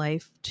 coming to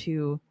life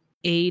to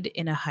aid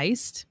in a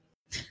heist.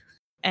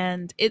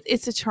 And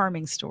it's a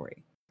charming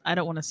story. I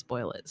don't want to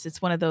spoil it.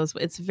 It's one of those,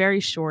 it's very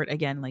short,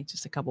 again, like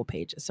just a couple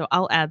pages. So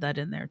I'll add that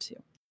in there too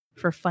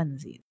for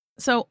funsies.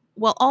 So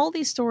while all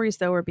these stories,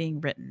 though, are being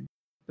written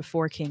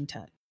before King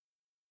Tut,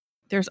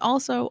 there's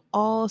also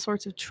all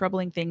sorts of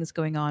troubling things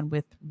going on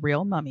with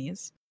real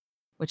mummies,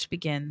 which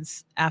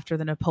begins after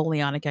the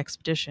Napoleonic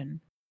expedition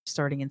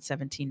starting in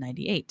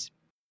 1798.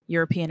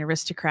 European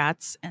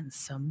aristocrats and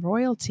some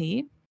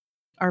royalty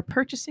are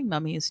purchasing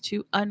mummies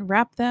to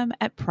unwrap them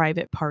at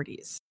private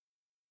parties.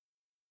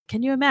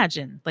 Can you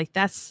imagine? Like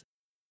that's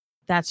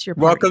your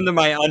party. Welcome to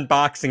my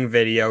unboxing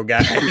video,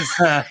 guys.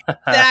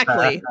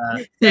 Exactly.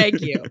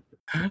 Thank you.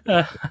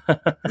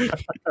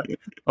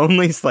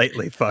 Only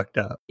slightly fucked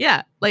up.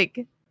 Yeah,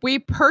 like we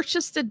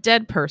purchased a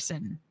dead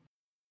person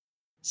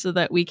so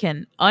that we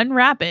can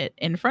unwrap it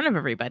in front of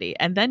everybody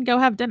and then go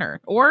have dinner,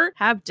 or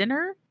have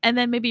dinner and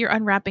then maybe you're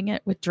unwrapping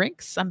it with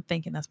drinks. I'm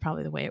thinking that's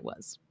probably the way it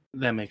was.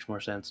 That makes more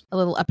sense. A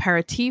little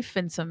aperitif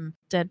and some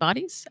dead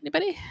bodies.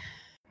 Anybody?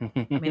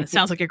 I mean, it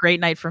sounds like a great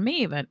night for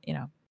me, but you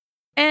know.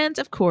 And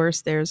of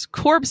course, there's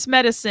corpse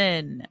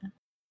medicine,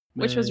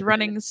 which was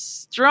running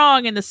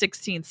strong in the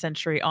 16th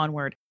century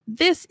onward.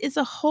 This is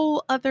a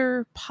whole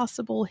other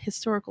possible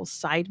historical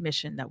side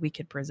mission that we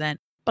could present.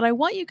 But I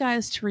want you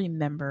guys to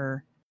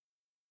remember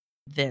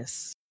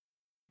this,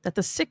 that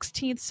the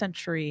 16th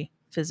century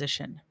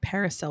physician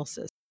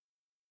Paracelsus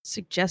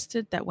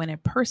suggested that when a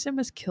person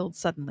was killed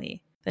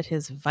suddenly, that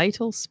his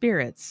vital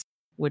spirits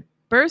would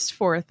burst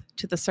forth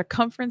to the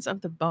circumference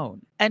of the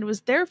bone, and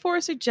was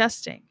therefore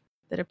suggesting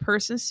that a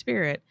person's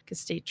spirit could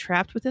stay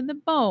trapped within the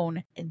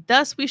bone, and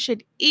thus we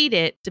should eat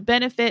it to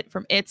benefit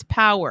from its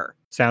power.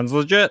 Sounds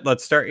legit.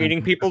 Let's start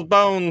eating people's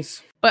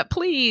bones. But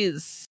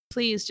please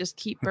just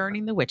keep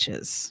burning the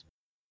witches.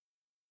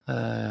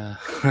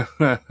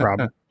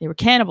 Problem. They were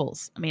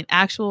cannibals. I mean,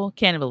 actual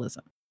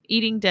cannibalism.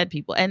 Eating dead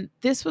people. And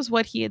this was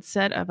what he had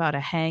said about a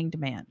hanged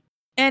man.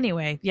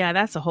 Anyway, yeah,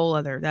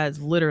 that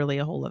is literally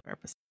a whole other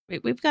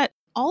episode. We've got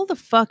all the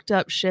fucked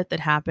up shit that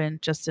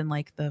happened just in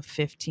like the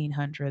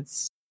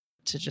 1500s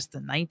to just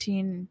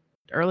the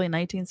early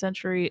 19th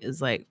century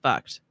is like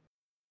fucked.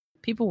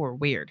 People were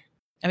weird.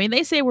 I mean,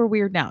 they say we're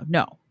weird now.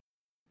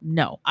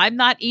 No, I'm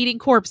not eating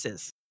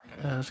corpses.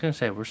 I was going to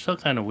say, we're still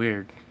kind of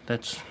weird.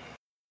 That's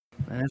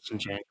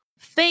insane.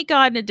 Thank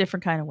God in a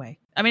different kind of way.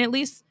 I mean, at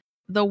least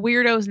the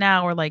weirdos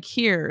now are like,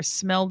 here,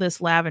 smell this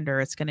lavender.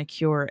 It's going to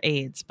cure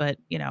AIDS. But,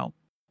 you know,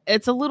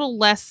 it's a little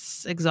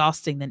less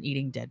exhausting than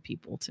eating dead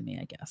people to me,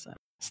 I guess.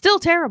 Still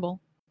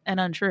terrible and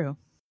untrue.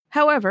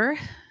 However,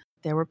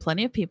 there were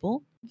plenty of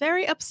people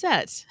very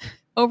upset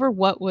over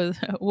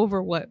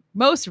what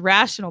most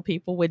rational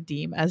people would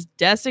deem as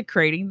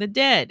desecrating the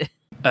dead.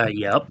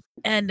 Yep.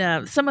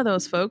 And some of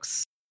those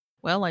folks,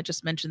 well, I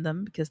just mentioned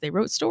them because they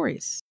wrote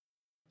stories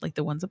like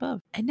the ones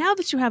above. And now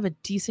that you have a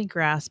decent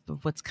grasp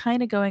of what's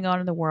kind of going on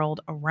in the world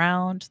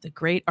around the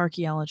great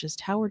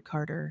archaeologist Howard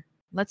Carter,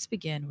 let's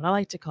begin what I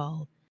like to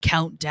call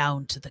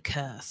Countdown to the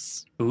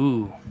Curse.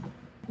 Ooh.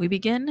 We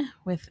begin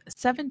with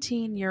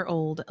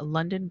 17-year-old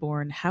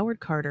London-born Howard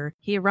Carter.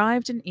 He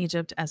arrived in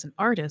Egypt as an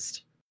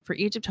artist for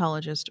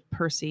Egyptologist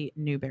Percy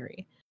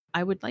Newberry.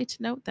 I would like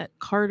to note that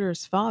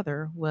Carter's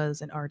father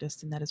was an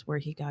artist, and that is where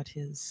he got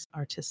his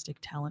artistic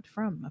talent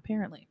from,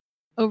 apparently.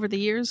 Over the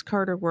years,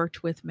 Carter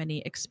worked with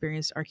many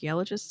experienced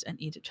archaeologists and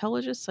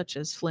Egyptologists, such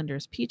as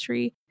Flinders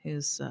Petrie,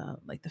 who's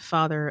like the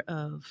father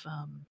of...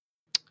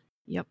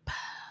 Yep.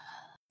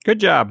 Good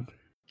job.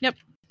 Yep,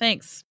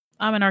 thanks.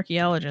 I'm an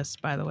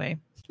archaeologist, by the way.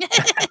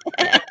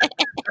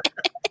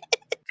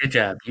 Good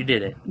job. You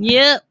did it.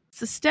 Yep.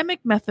 Systemic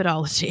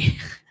methodology.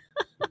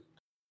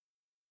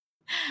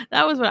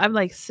 That was what I'm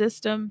like,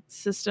 system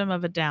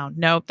of a down.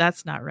 Nope,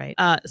 that's not right.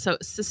 So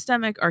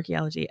systemic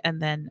archaeology,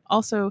 and then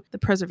also the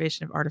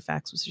preservation of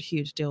artifacts was a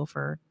huge deal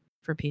for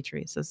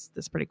Petrie. So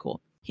that's pretty cool.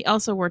 He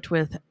also worked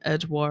with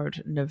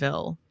Edward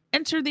Neville.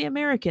 Enter the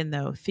American,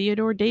 though,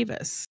 Theodore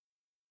Davis.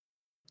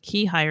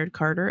 He hired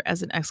Carter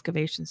as an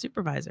excavation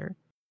supervisor.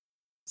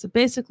 So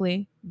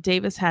basically,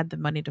 Davis had the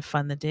money to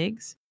fund the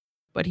digs,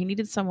 but he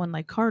needed someone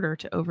like Carter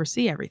to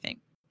oversee everything.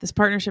 This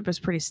partnership is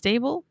pretty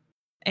stable,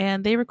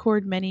 and they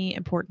record many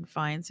important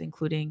finds,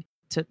 including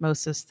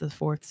Tutmosis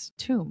IV's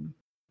tomb.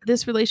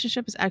 This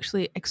relationship is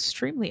actually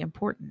extremely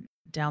important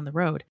down the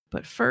road.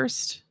 But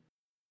first,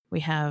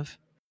 we have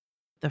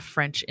the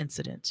French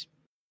incident.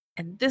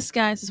 And this,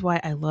 guys, is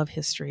why I love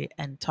history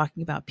and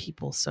talking about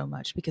people so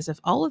much, because if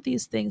all of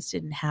these things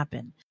didn't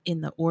happen in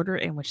the order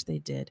in which they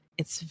did,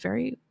 it's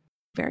very,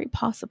 very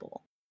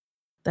possible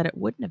that it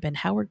wouldn't have been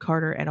Howard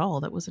Carter at all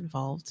that was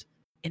involved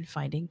in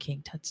finding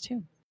King Tut's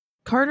tomb.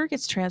 Carter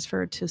gets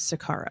transferred to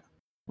Saqqara,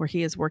 where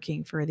he is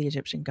working for the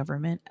Egyptian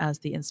government as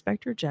the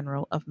Inspector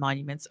General of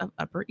Monuments of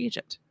Upper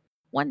Egypt.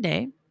 One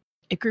day,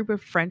 a group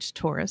of French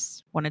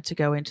tourists wanted to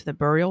go into the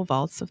burial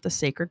vaults of the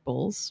sacred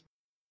bulls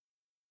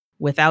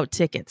without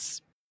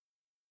tickets.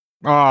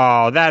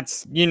 Oh,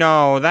 that's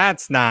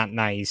not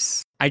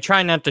nice. I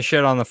try not to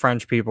shit on the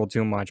French people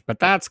too much, but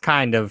that's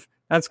kind of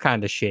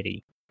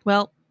shitty.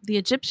 Well, the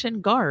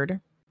Egyptian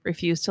guard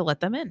refused to let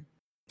them in.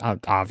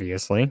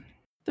 Obviously.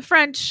 The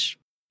French,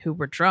 who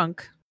were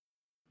drunk,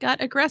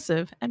 got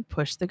aggressive and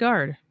pushed the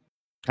guard.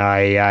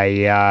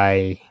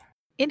 Aye.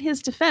 In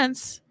his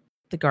defense,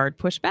 the guard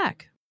pushed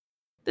back.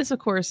 This, of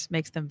course,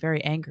 makes them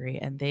very angry,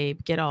 and they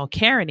get all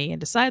Karen-y and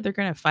decide they're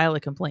going to file a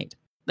complaint.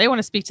 They want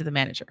to speak to the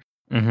manager.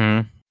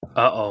 Mm-hmm.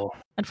 Uh-oh.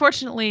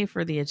 Unfortunately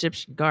for the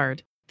Egyptian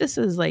guard, this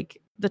is like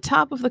the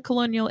top of the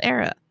colonial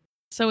era.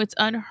 So it's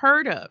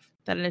unheard of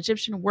that an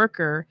Egyptian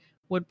worker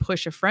would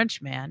push a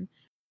Frenchman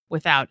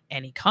without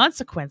any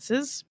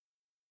consequences.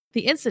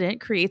 The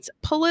incident creates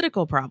a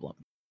political problem.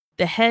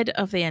 The head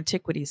of the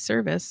Antiquities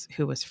Service,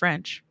 who was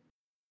French,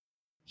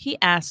 he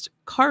asked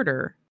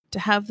Carter to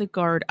have the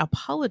guard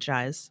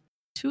apologize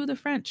to the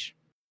French.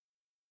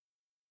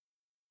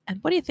 And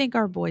what do you think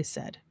our boy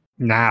said?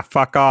 Nah,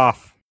 fuck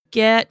off.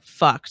 Get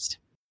fucked.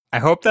 I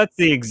hope that's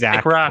the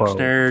exact Like rocks, quote.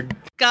 nerd.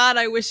 God,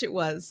 I wish it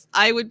was.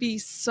 I would be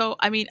so.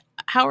 I mean,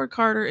 Howard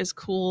Carter is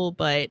cool,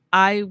 but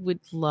I would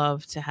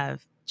love to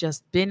have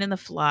just been in the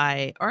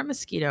fly or a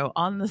mosquito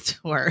on the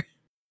tour.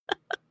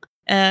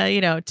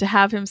 To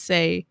have him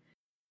say,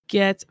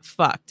 "Get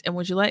fucked." And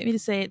would you like me to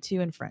say it to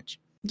you in French?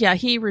 Yeah,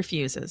 he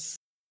refuses.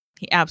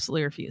 He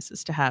absolutely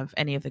refuses to have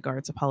any of the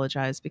guards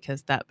apologize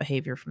because that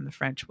behavior from the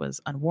French was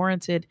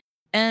unwarranted.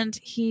 And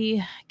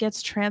he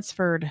gets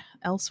transferred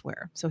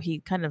elsewhere. So he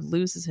kind of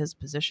loses his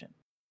position.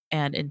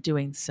 And in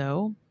doing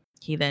so,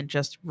 he then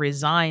just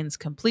resigns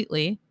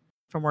completely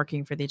from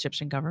working for the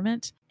Egyptian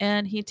government.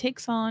 And he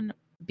takes on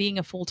being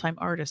a full-time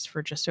artist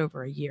for just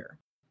over a year.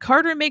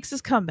 Carter makes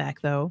his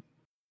comeback, though.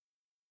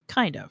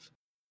 Kind of.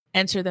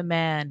 Enter the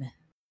man,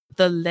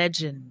 the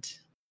legend,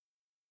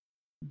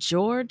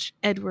 George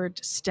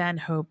Edward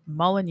Stanhope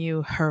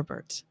Molyneux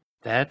Herbert.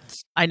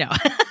 I know.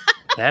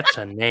 That's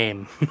a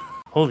name.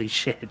 Holy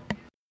shit.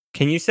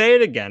 Can you say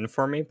it again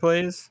for me,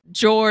 please?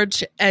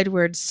 George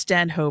Edward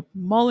Stanhope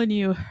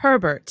Molyneux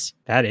Herbert,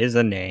 That is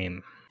a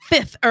name.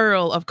 5th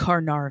Earl of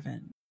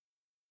Carnarvon.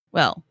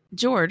 Well,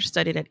 George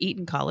studied at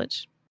Eton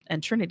College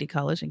and Trinity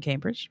College in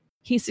Cambridge.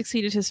 He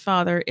succeeded his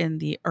father in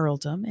the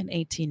earldom in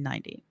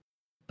 1890.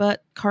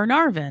 But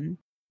Carnarvon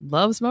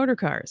loves motor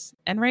cars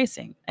and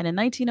racing. And in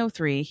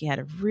 1903, he had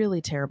a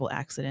really terrible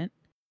accident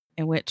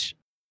in which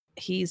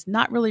he's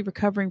not really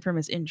recovering from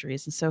his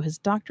injuries. And so his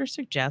doctor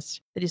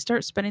suggests that he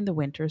start spending the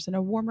winters in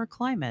a warmer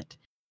climate.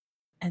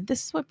 And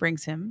this is what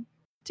brings him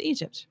to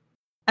Egypt.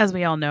 As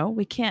we all know,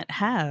 we can't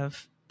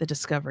have the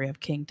discovery of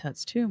King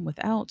Tut's tomb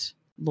without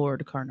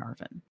Lord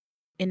Carnarvon.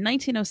 In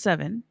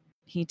 1907,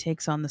 he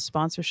takes on the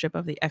sponsorship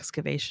of the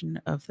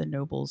excavation of the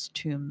nobles'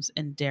 tombs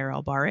in Deir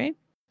el-Bahari,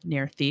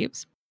 near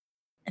Thebes.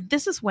 And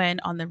this is when,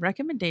 on the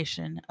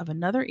recommendation of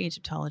another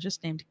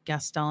Egyptologist named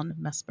Gaston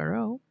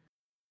Maspero,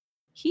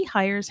 he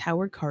hires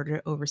Howard Carter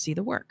to oversee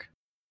the work.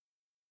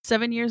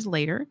 7 years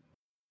later,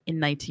 in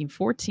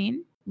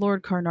 1914,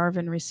 Lord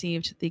Carnarvon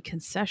received the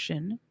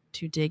concession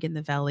to dig in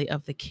the Valley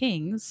of the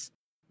Kings,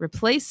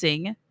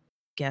 replacing,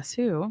 guess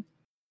who?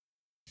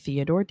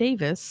 Theodore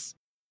Davis,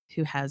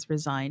 who has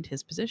resigned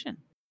his position.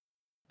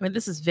 I mean,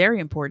 this is very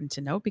important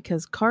to note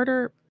because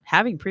Carter,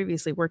 having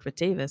previously worked with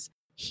Davis,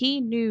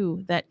 he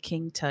knew that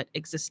King Tut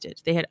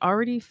existed. They had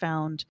already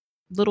found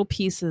little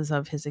pieces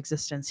of his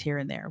existence here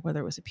and there,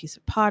 whether it was a piece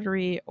of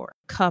pottery or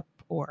a cup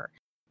or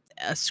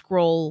a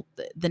scroll.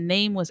 The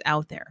name was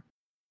out there.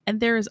 And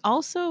there is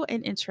also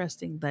an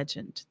interesting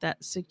legend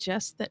that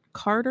suggests that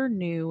Carter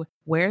knew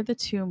where the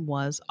tomb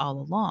was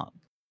all along,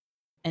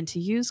 and to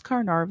use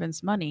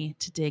Carnarvon's money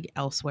to dig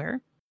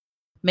elsewhere,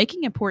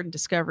 making important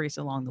discoveries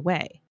along the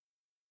way,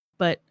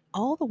 but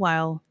all the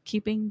while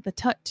keeping the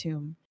Tut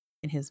tomb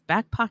in his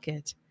back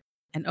pocket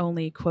and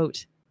only,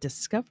 quote,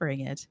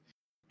 discovering it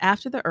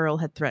after the Earl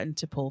had threatened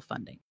to pull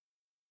funding.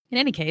 In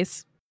any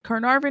case,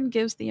 Carnarvon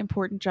gives the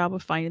important job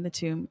of finding the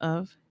tomb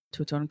of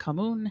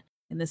Tutankhamun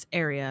in this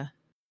area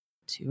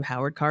to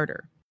Howard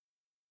Carter.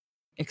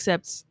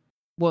 Except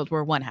World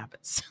War I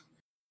happens.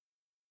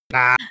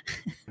 Ah,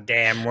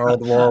 damn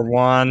World War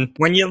One.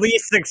 When you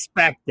least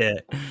expect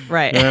it.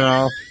 Right. You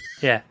know?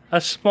 Yeah, a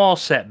small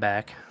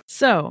setback.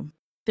 So,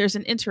 there's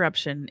an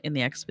interruption in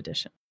the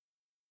expedition,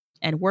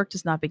 and work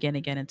does not begin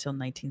again until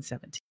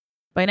 1917.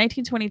 By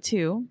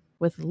 1922,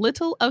 with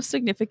little of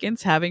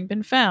significance having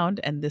been found,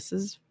 and this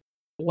is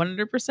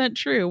 100%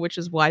 true, which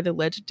is why the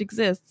legend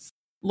exists,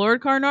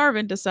 Lord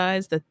Carnarvon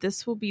decides that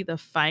this will be the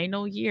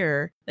final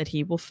year that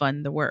he will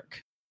fund the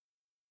work.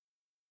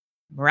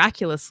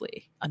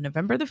 Miraculously, on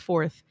November the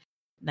 4th,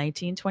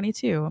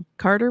 1922,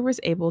 Carter was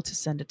able to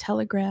send a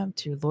telegram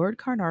to Lord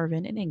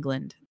Carnarvon in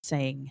England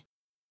saying,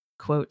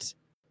 quote,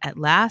 "At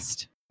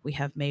last, we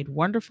have made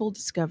wonderful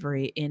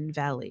discovery in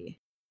Valley.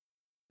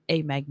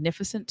 A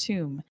magnificent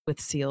tomb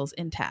with seals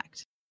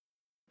intact.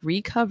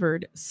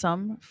 Recovered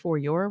some for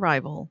your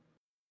arrival.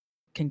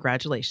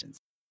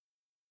 Congratulations."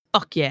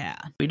 Fuck yeah.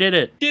 We did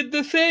it. Did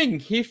the thing.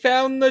 He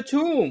found the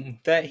tomb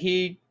that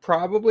he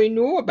probably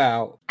knew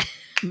about.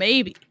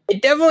 Maybe.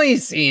 It definitely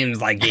seems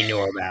like he knew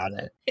about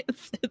it.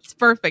 It's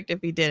perfect if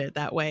he did it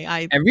that way.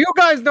 If you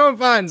guys don't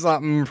find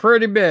something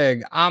pretty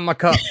big, I'ma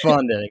cut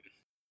funding.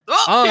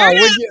 Oh, there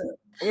it is!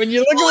 When you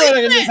look at what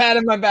I just had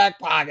in my back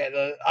pocket,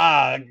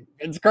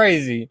 it's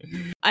crazy.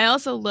 I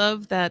also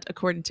love that,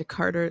 according to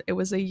Carter, it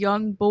was a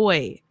young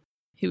boy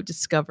who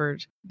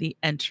discovered the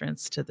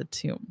entrance to the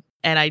tomb.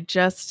 And I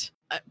just,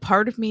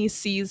 part of me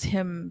sees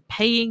him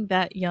paying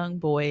that young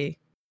boy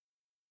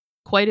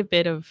quite a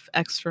bit of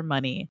extra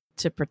money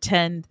to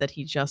pretend that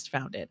he just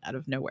found it out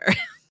of nowhere.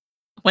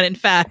 When in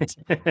fact,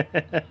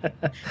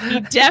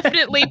 he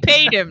definitely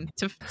paid him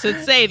to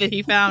say that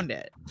he found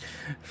it.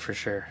 For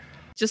sure.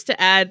 Just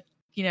to add,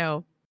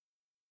 to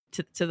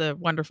the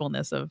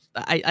wonderfulness of,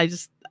 I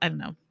don't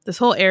know. This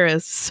whole era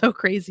is so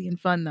crazy and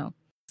fun though.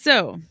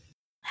 So,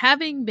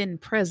 having been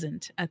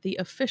present at the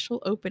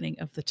official opening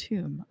of the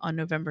tomb on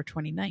November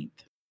 29th,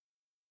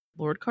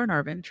 Lord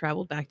Carnarvon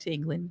traveled back to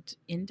England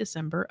in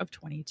December of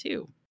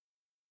 22.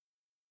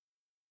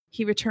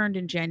 He returned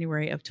in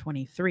January of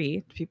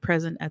 23 to be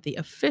present at the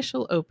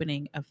official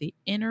opening of the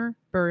inner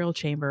burial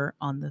chamber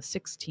on the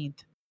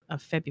 16th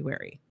of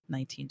February,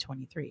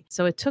 1923.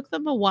 So it took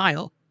them a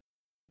while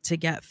to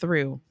get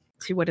through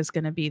to what is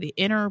going to be the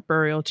inner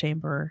burial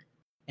chamber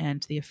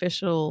and the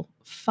official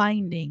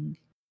finding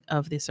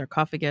of the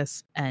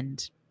sarcophagus,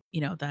 and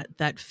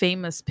that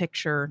famous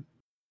picture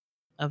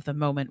of the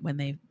moment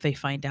when they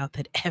find out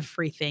that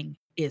everything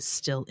is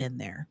still in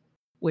there,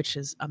 which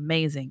is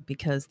amazing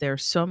because there are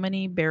so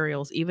many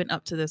burials even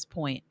up to this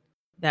point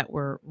that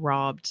were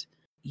robbed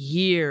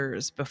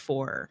years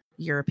before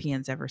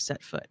Europeans ever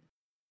set foot.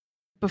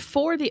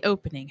 Before the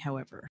opening,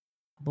 however,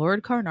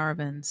 Lord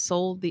Carnarvon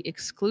sold the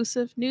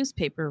exclusive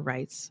newspaper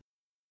rights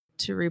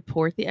to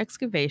report the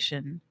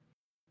excavation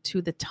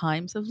to the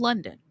Times of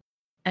London.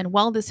 And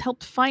while this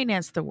helped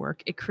finance the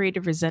work, it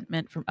created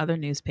resentment from other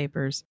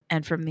newspapers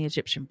and from the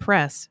Egyptian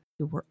press,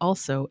 who were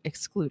also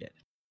excluded.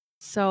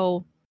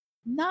 So,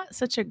 not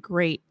such a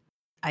great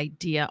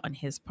idea on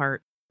his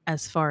part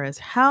as far as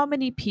how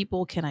many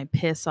people can I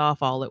piss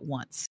off all at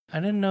once. I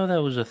didn't know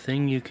that was a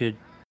thing you could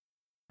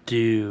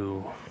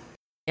do.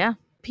 Yeah,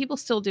 people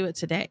still do it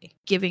today.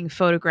 Giving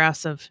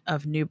photographs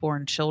of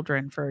newborn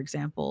children, for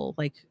example,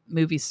 like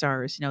movie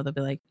stars, they'll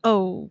be like,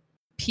 oh,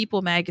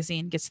 People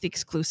magazine gets the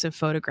exclusive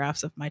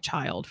photographs of my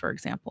child, for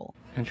example.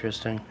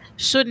 Interesting.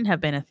 Shouldn't have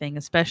been a thing,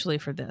 especially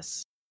for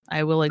this.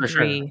 I will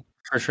agree.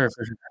 For sure.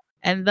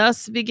 And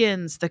thus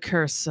begins the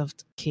curse of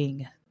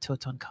King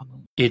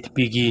Tutankhamun. It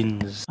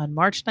begins. On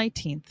March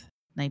 19th,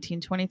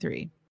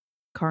 1923,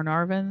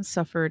 Carnarvon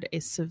suffered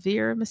a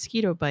severe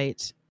mosquito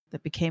bite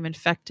that became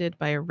infected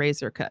by a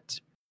razor cut.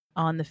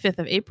 On the 5th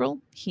of April,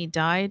 he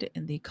died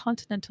in the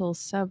Continental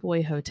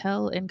Savoy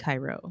Hotel in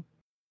Cairo.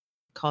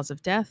 Cause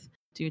of death,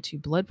 due to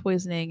blood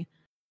poisoning,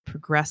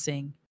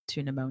 progressing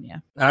to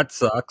pneumonia. That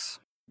sucks.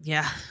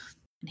 Yeah.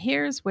 And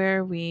here's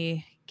where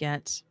we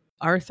get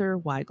Arthur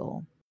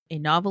Weigel, a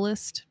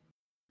novelist,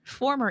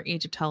 former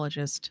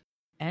Egyptologist,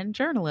 and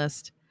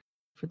journalist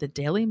for the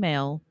Daily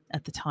Mail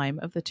at the time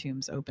of the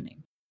tomb's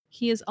opening.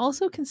 He is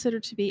also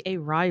considered to be a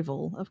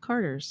rival of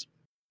Carter's.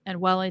 And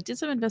while I did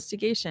some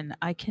investigation,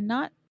 I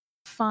cannot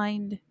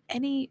find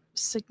any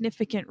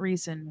significant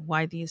reason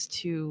why these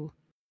two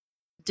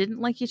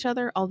didn't like each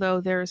other, although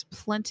there's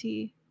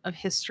plenty of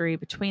history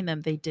between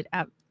them. They did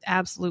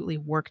absolutely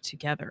work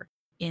together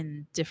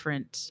in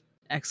different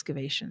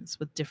excavations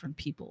with different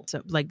people.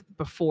 So, like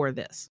before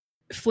this,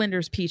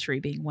 Flinders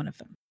Petrie being one of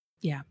them.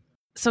 Yeah.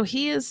 So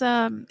he's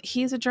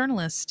a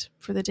journalist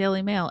for the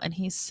Daily Mail, and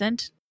he's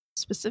sent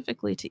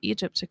specifically to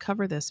Egypt to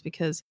cover this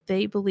because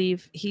they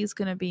believe he's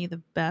going to be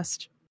the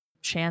best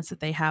chance that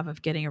they have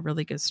of getting a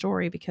really good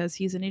story because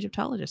he's an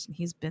Egyptologist and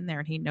he's been there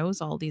and he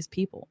knows all these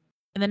people.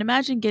 And then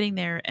imagine getting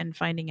there and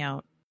finding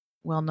out,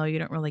 well, no, you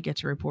don't really get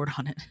to report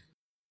on it.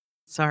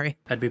 Sorry.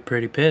 I'd be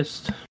pretty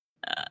pissed.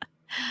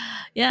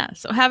 Yeah,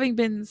 so having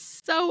been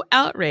so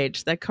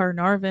outraged that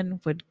Carnarvon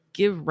would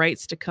give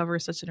rights to cover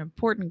such an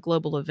important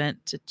global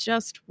event to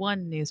just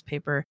one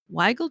newspaper,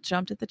 Weigel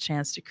jumped at the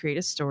chance to create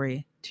a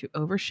story to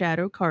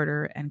overshadow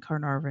Carter and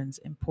Carnarvon's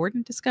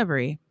important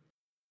discovery,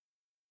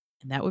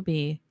 and that would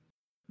be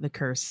the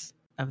curse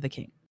of the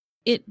king.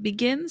 It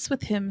begins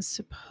with him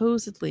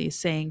supposedly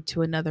saying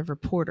to another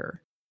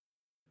reporter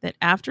that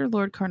after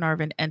Lord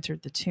Carnarvon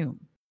entered the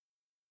tomb,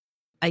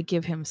 I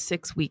give him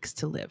 6 weeks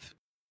to live.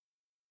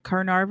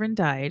 Carnarvon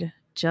died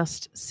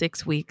just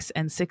 6 weeks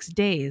and 6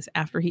 days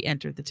after he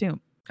entered the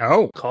tomb.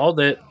 Oh. Called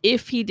it.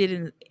 If he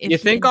didn't... You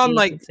think on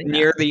like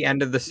near the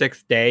end of the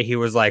 6th day, he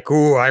was like,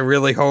 ooh, I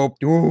really hope,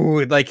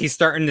 ooh, like he's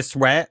starting to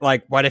sweat.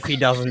 Like, what if he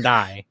doesn't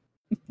die?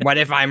 What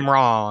if I'm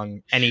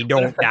wrong and he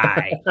don't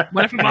die?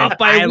 What if I'm off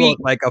by a week? I look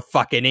like a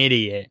fucking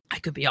idiot. I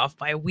could be off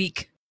by a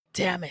week.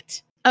 Damn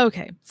it.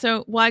 Okay,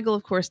 so Weigel,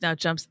 of course, now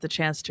jumps at the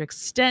chance to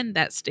extend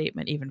that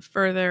statement even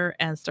further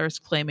and starts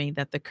claiming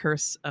that the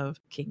curse of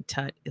King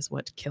Tut is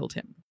what killed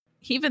him.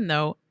 Even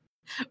though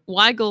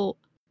Weigel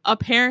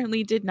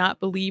apparently did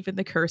not believe in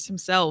the curse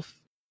himself,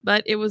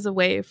 but it was a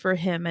way for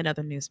him and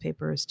other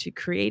newspapers to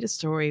create a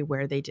story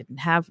where they didn't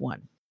have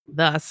one.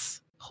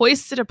 Thus,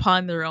 hoisted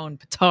upon their own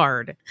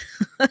petard.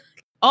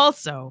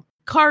 Also,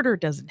 Carter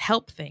doesn't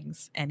help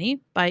things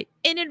any by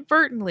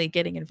inadvertently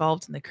getting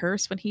involved in the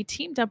curse when he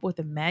teamed up with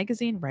a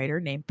magazine writer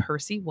named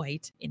Percy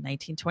White in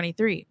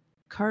 1923.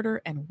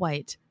 Carter and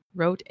White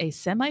wrote a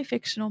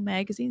semi-fictional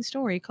magazine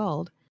story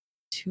called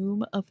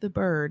Tomb of the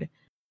Bird,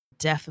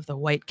 Death of the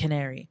White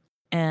Canary.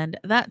 And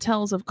that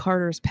tells of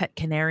Carter's pet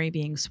canary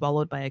being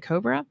swallowed by a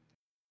cobra.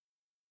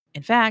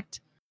 In fact,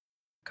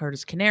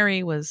 Carter's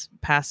canary was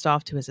passed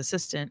off to his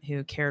assistant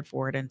who cared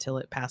for it until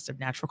it passed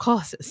of natural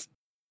causes.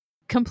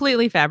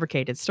 Completely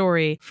fabricated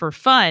story for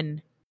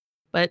fun,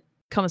 but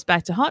comes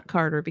back to haunt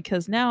Carter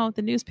because now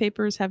the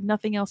newspapers have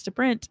nothing else to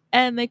print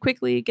and they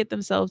quickly get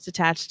themselves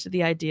attached to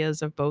the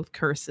ideas of both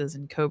curses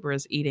and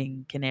cobras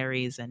eating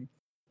canaries and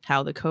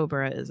how the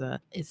cobra is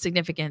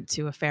significant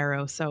to a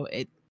pharaoh. So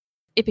it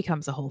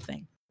becomes a whole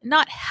thing.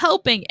 Not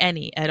helping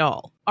any at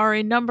all are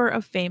a number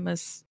of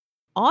famous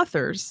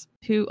authors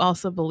who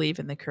also believe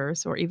in the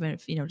curse, or even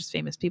if, just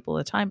famous people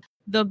at the time.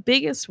 The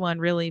biggest one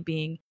really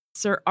being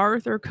Sir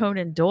Arthur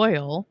Conan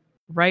Doyle,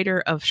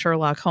 writer of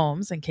Sherlock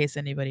Holmes, in case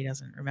anybody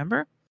doesn't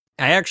remember.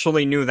 I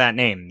actually knew that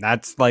name.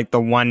 That's like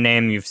the one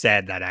name you've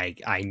said that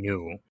I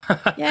knew.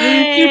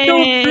 Yay! You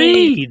don't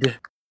read.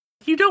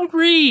 You don't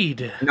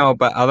read. No,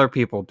 but other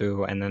people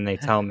do, and then they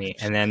tell me,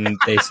 and then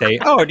they say,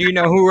 "Oh, do you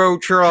know who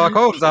wrote Sherlock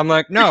Holmes?" I'm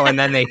like, "No," and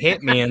then they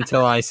hit me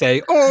until I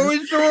say, "Oh,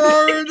 it's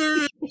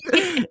Arthur."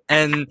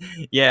 And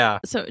yeah,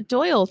 So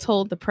Doyle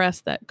told the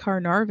press that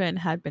Carnarvon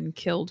had been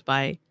killed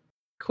by,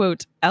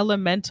 quote,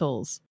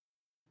 elementals,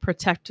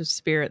 protective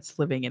spirits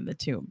living in the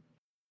tomb.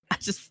 I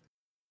just,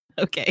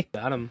 okay.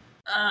 Got him.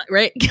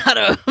 Right?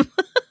 Got him.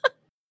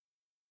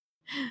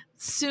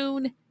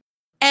 Soon,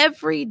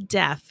 every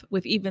death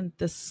with even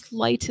the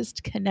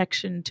slightest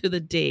connection to the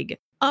dig,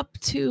 up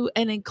to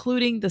and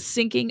including the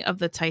sinking of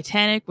the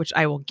Titanic, which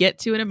I will get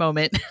to in a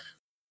moment,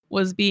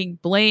 was being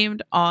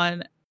blamed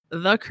on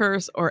the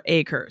curse or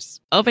a curse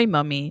of a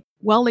mummy,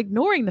 while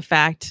ignoring the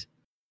fact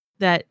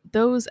that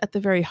those at the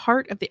very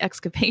heart of the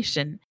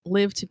excavation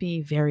lived to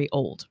be very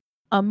old.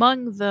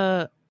 Among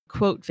the,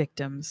 quote,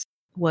 victims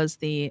was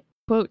the,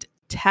 quote,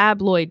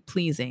 tabloid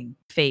pleasing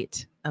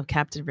fate of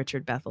Captain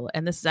Richard Bethel.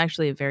 And this is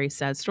actually a very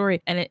sad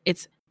story. And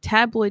it's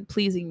tabloid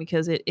pleasing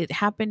because it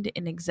happened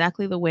in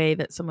exactly the way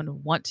that someone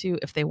would want to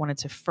if they wanted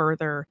to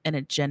further an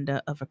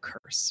agenda of a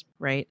curse,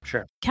 right?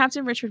 Sure.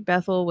 Captain Richard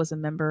Bethel was a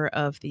member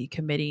of the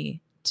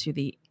committee to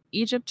the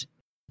Egypt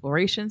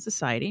Exploration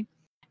Society,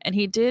 and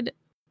he did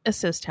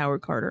assist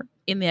Howard Carter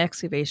in the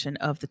excavation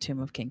of the tomb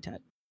of King Tut.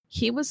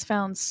 He was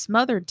found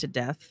smothered to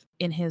death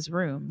in his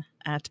room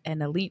at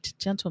an elite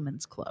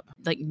gentleman's club.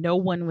 Like, no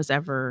one was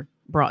ever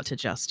brought to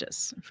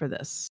justice for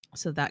this.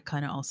 So that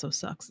kind of also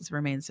sucks. It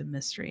remains a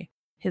mystery.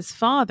 His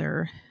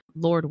father,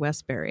 Lord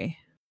Westbury,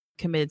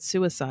 committed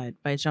suicide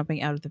by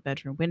jumping out of the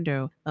bedroom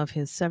window of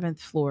his 7th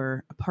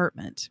floor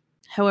apartment.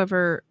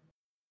 However,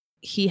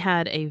 he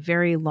had a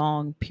very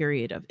long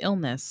period of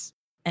illness.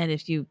 And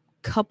if you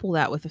couple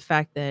that with the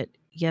fact that,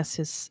 yes,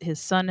 his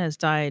son has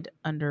died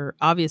under,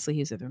 obviously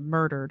he's either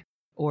murdered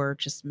or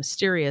just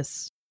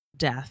mysterious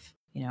death,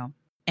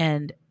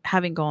 and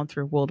having gone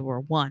through World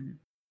War I,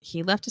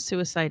 he left a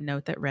suicide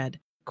note that read,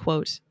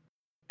 quote,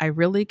 "I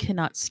really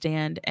cannot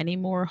stand any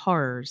more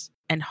horrors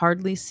and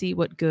hardly see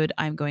what good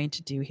I'm going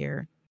to do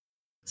here.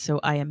 So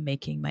I am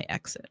making my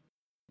exit."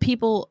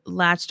 People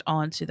latched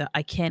on to the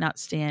 "I cannot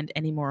stand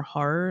any more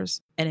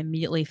horrors" and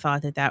immediately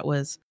thought that that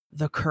was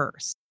the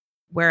curse.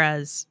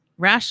 Whereas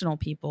rational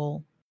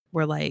people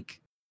were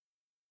like,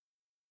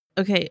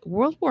 okay,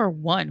 World War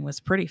I was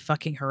pretty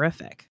fucking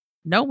horrific.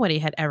 Nobody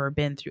had ever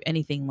been through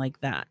anything like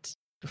that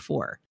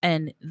before.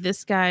 And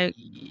this guy,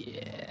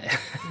 Yeah.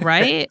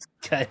 right?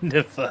 kind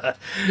of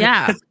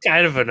Yeah. That's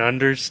kind of an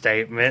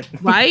understatement.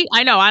 Right?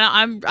 I know.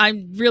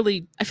 I'm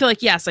really, I feel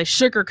like, yes, I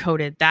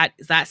sugarcoated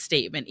that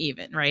statement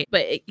even, right?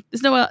 But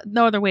there's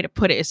no other way to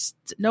put it. It's,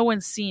 no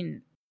one's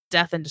seen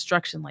death and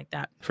destruction like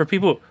that. For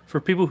people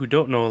who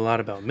don't know a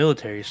lot about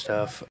military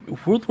stuff,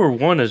 World War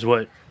I is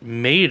what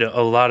made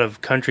a lot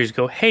of countries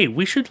go, hey,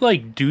 we should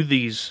do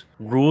these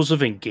rules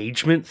of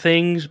engagement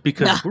things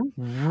because we're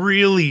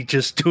really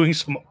just doing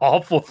some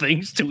awful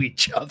things to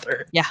each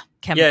other. Yeah.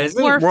 Chemical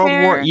isn't warfare.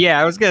 World War?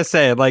 Yeah, I was gonna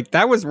say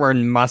that was where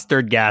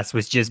mustard gas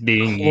was just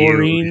being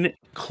used.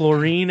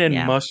 Chlorine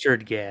and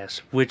mustard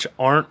gas, which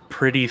aren't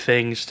pretty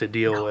things to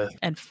deal with.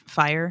 And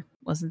fire,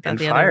 wasn't that and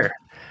the fire. other?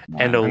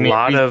 And a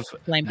lot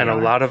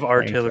of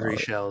artillery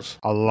shells.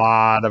 A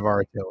lot of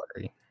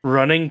artillery.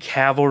 Running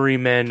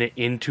cavalrymen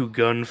into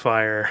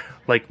gunfire,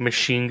 like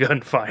machine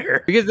gun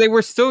fire. Because they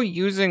were still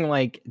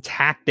using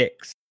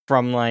tactics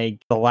from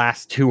the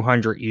last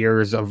 200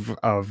 years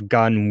of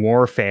gun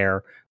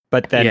warfare,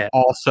 but then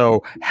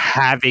also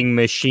having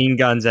machine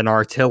guns and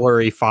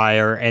artillery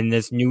fire and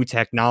this new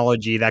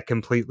technology that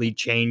completely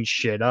changed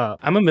shit up.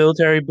 I'm a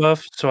military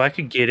buff, so I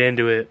could get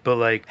into it,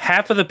 but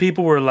half of the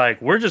people were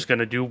like, we're just going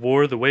to do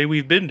war the way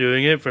we've been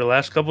doing it for the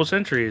last couple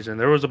centuries. And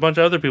there was a bunch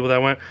of other people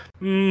that went,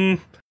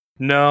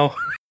 no.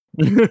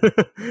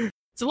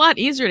 It's a lot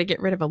easier to get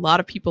rid of a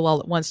lot of people all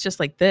at once, just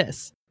like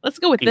this. Let's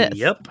go with this.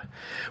 Yep.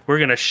 We're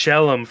going to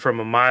shell them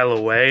from a mile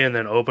away and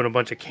then open a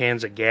bunch of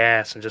cans of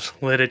gas and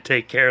just let it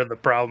take care of the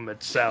problem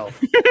itself.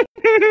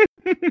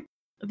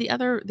 The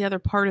other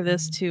part of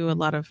this too, a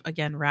lot of,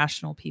 again,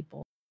 rational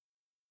people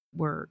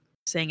were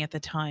saying at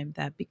the time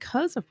that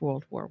because of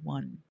World War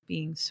I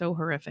being so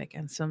horrific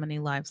and so many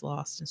lives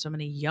lost and so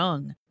many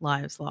young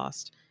lives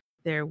lost,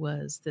 there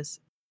was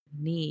this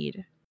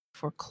need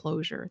for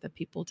closure that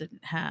people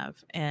didn't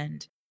have,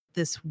 and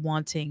this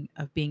wanting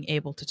of being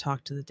able to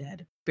talk to the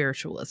dead,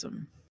 spiritualism.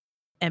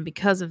 And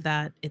because of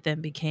that, it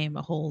then became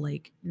a whole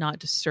not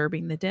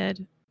disturbing the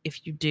dead.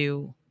 If you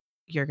do,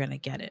 you're going to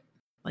get it.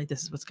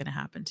 This is what's going to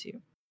happen to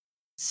you.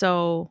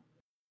 So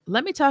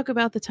Let me talk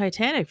about the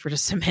Titanic for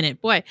just a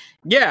minute. Boy,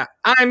 Yeah,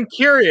 I'm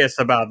curious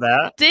about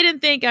that. didn't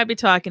think I'd be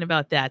talking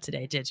about that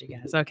today, did you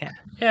guys? Okay.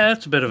 Yeah,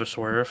 that's a bit of a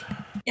swerve.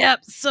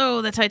 Yep.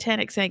 So the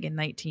Titanic sank in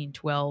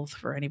 1912,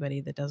 for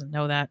anybody that doesn't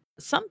know that.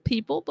 Some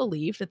people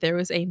believe that there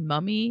was a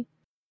mummy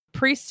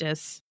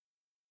priestess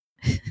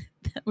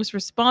that was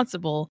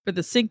responsible for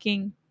the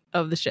sinking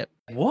of the ship.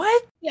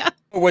 What? Yeah.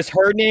 Was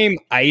her name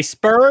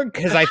Iceberg?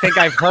 Because I think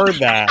I've heard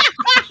that.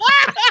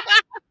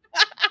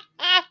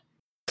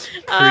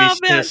 Oh, man.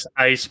 Priestess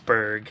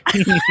Iceberg.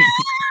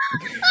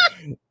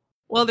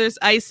 Well, there's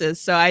ISIS,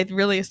 so I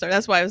really started.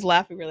 That's why I was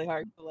laughing really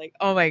hard. Like,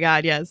 oh my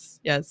god, yes,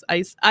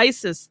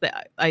 ISIS, the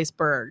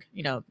iceberg.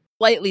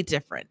 Slightly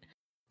different.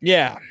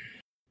 Yeah.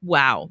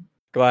 Wow.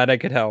 Glad I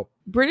could help.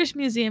 British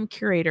Museum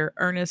curator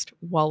Ernest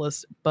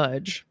Wallace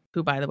Budge,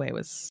 who by the way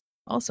was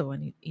also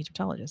an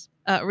Egyptologist,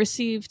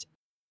 received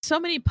so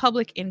many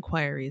public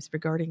inquiries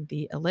regarding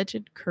the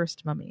alleged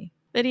cursed mummy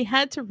that he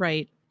had to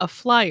write a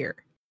flyer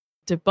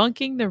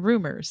debunking the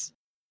rumors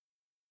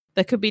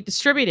that could be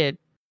distributed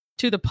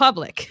to the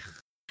public.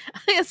 I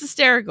think it's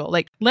hysterical.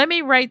 Like, let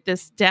me write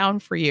this down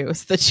for you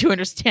so that you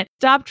understand.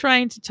 Stop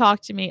trying to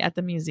talk to me at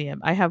the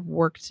museum. I have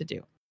work to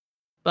do.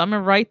 But I'm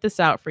going to write this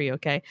out for you,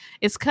 okay?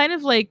 It's kind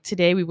of like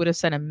today we would have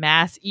sent a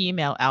mass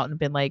email out and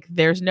been like,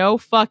 there's no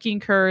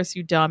fucking curse,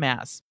 you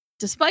dumbass.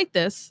 Despite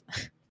this,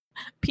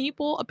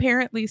 people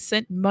apparently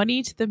sent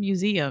money to the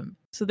museum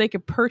so they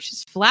could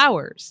purchase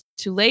flowers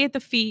to lay at the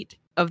feet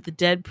of the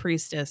dead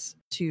priestess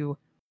to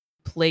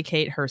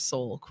placate her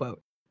soul,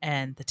 quote.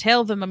 And the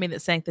tale of the mummy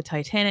that sank the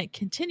Titanic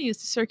continues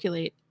to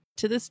circulate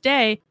to this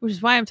day, which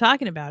is why I'm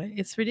talking about it.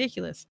 It's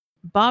ridiculous.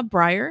 Bob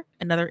Breyer,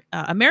 another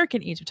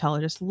American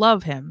Egyptologist,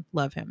 love him.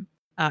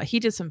 He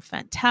did some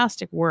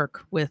fantastic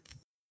work with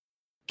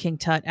King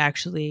Tut,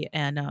 actually,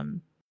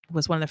 and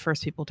was one of the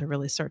first people to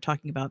really start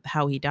talking about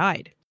how he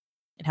died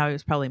and how he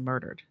was probably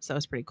murdered. So that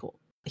was pretty cool.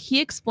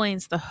 He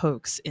explains the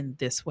hoax in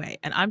this way.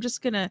 And I'm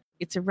just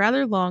it's a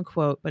rather long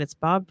quote, but it's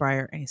Bob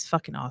Breyer, and he's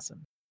fucking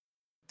awesome.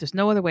 There's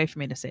no other way for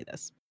me to say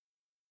this.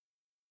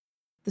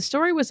 The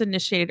story was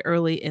initiated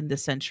early in the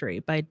century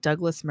by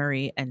Douglas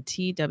Murray and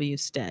T.W.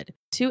 Stead,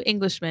 two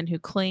Englishmen who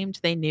claimed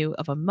they knew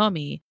of a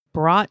mummy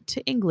brought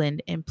to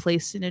England and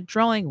placed in a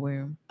drawing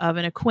room of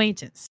an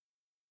acquaintance.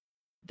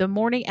 The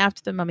morning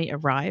after the mummy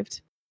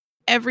arrived,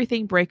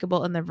 everything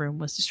breakable in the room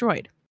was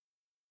destroyed.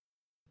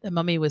 The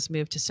mummy was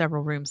moved to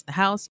several rooms in the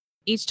house,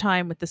 each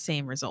time with the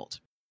same result.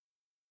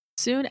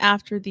 Soon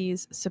after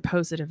these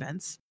supposed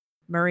events,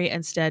 Murray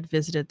and Stead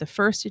visited the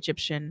first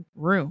Egyptian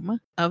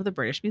room of the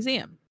British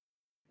Museum,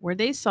 where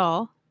they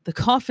saw the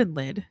coffin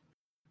lid,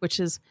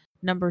 which is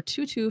number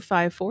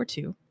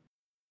 22542,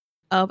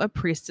 of a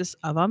priestess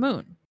of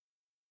Amun.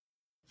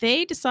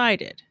 They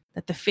decided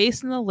that the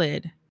face in the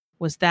lid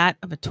was that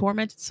of a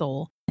tormented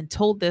soul and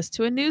told this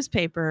to a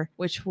newspaper,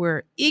 which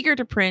were eager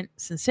to print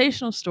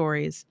sensational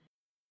stories,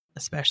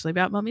 especially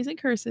about mummies and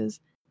curses,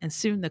 and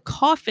soon the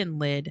coffin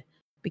lid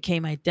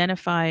became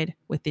identified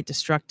with the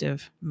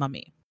destructive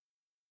mummy.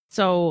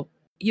 So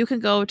you can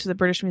go to the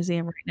British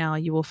Museum right now.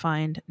 You will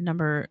find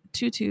number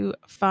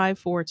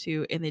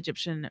 22542 in the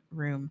Egyptian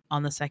room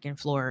on the second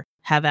floor.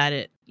 Have at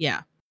it.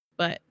 Yeah.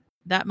 But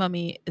that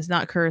mummy is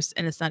not cursed,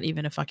 and it's not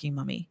even a fucking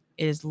mummy.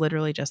 It is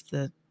literally just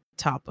the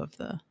top of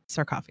the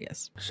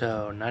sarcophagus.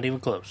 So not even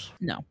close.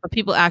 No, but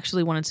people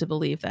actually wanted to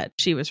believe that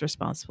she was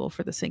responsible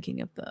for the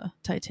sinking of the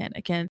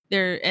Titanic. And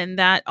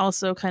that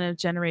also kind of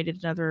generated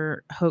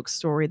another hoax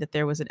story that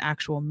there was an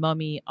actual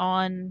mummy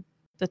on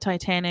the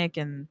Titanic,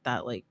 and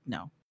that, like,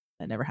 no.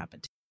 That never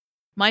happened.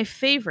 My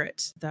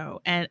favorite,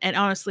 though, and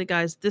honestly,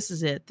 guys, this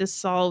is it. This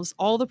solves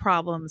all the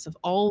problems of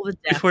all the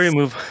deaths. Before you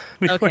move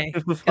Okay,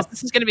 on. because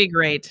this is going to be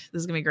great.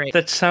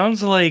 That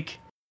sounds like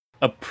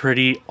a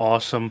pretty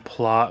awesome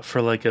plot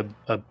for like a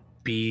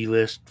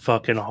B-list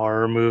fucking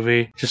horror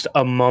movie. Just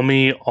a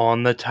mummy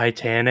on the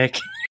Titanic.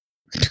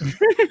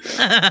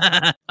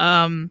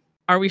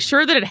 Are we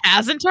sure that it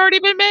hasn't already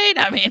been made?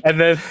 I mean, and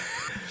then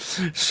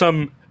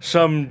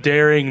some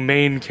daring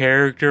main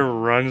character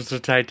runs the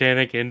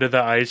Titanic into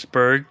the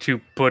iceberg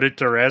to put it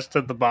to rest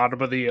at the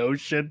bottom of the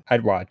ocean.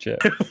 I'd watch it.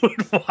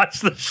 Would watch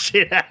the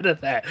shit out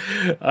of that.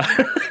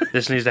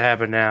 This needs to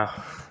happen now.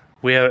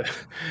 We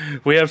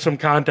have some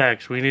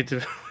contacts. We need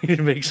to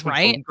make some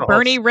phone calls.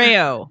 Bernie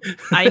Rayo,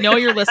 I know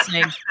you're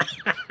listening.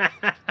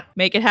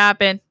 Make it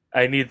happen.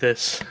 I need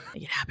this.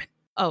 Make it happen.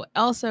 Oh,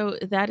 also,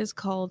 that is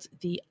called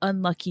the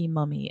unlucky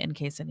mummy. In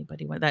case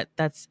anybody went,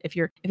 that's if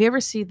you ever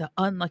see the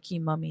unlucky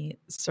mummy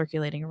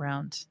circulating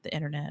around the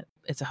internet,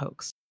 it's a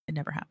hoax. It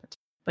never happened.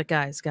 But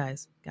guys,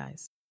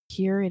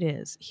 here it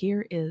is.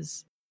 Here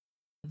is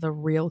the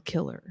real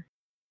killer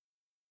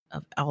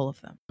of all of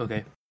them.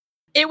 Okay.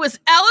 It was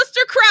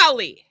Aleister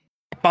Crowley.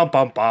 Bum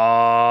bum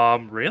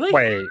bum. Really?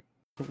 Wait.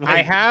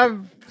 I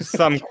have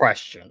some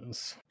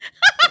questions.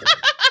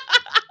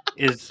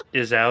 Is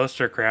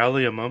Aleister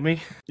Crowley a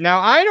mummy? Now,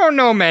 I don't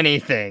know many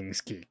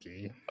things,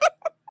 Kiki.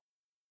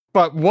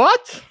 But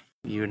what?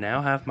 You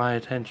now have my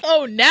attention.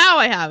 Oh, now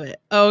I have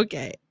it.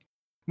 Okay.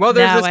 Well,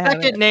 there's Now a I have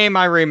second it. name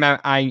I remember.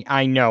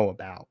 I know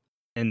about.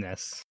 in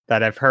this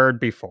that I've heard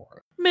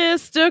before.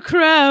 Mr.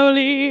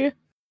 Crowley.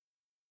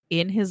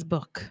 In his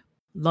book,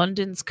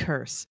 London's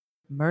Curse,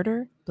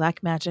 Murder,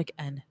 Black Magic,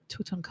 and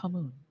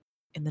Tutankhamun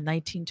in the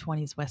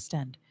 1920s West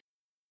End,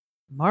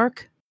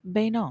 Mark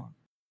Beynon, I'm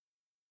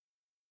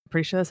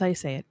pretty sure that's how you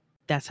say it.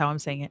 That's how I'm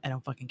saying it. I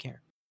don't fucking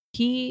care.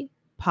 He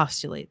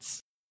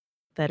postulates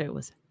that it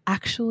was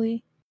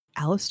actually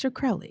Aleister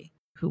Crowley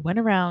who went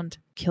around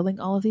killing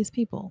all of these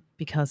people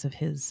because of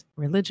his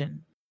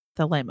religion,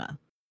 Thelema.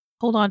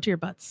 Hold on to your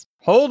butts.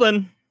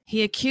 Holden.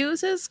 He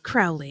accuses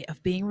Crowley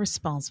of being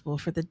responsible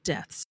for the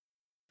deaths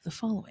of the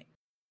following.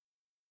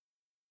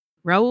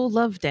 Raoul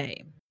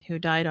Loveday, who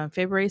died on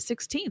February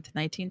 16th,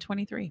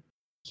 1923.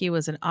 He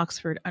was an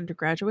Oxford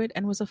undergraduate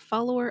and was a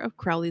follower of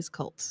Crowley's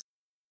cult.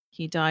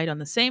 He died on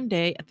the same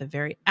day at the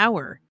very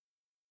hour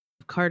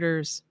of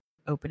Carter's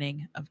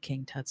opening of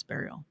King Tut's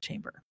burial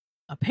chamber.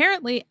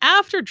 Apparently,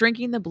 after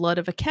drinking the blood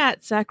of a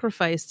cat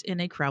sacrificed in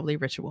a Crowley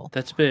ritual.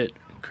 That's a bit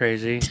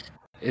crazy.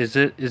 Is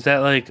that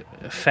like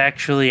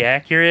factually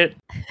accurate?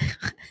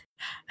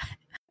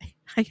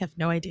 I have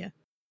no idea.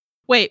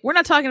 Wait, we're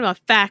not talking about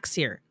facts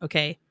here,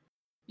 okay?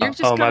 You're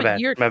just coming, my bad.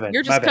 You're just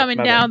My bad. coming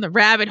down the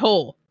rabbit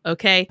hole,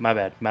 okay? My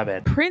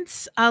bad.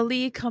 Prince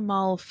Ali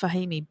Kamal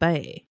Fahimi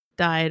Bey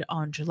died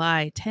on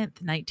July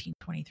 10th,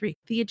 1923.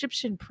 The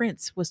Egyptian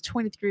prince was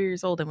 23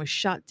 years old and was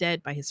shot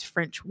dead by his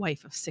French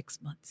wife of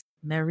 6 months,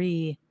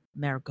 Marie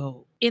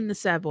Margot, in the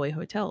Savoy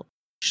Hotel.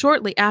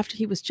 Shortly after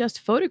he was just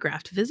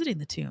photographed visiting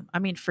the tomb. I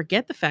mean,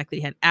 forget the fact that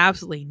he had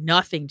absolutely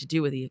nothing to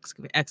do with the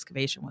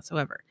excavation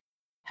whatsoever.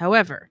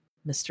 However,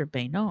 Mr.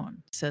 Beynon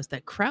says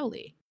that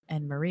Crowley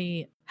and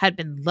Marie had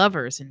been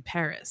lovers in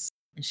Paris,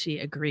 and she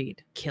agreed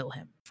to kill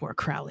him for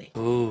Crowley.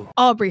 Ooh.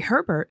 Aubrey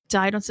Herbert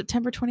died on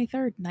September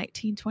 23rd,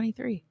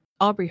 1923.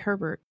 Aubrey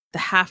Herbert, the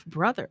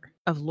half-brother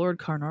of Lord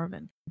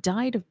Carnarvon,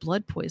 died of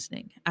blood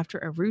poisoning after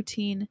a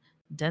routine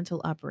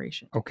dental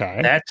operation.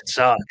 Okay. That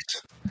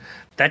sucks.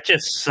 That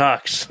just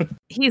sucks.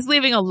 He's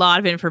leaving a lot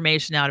of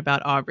information out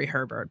about Aubrey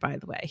Herbert, by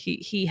the way.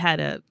 He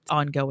had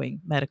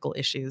ongoing medical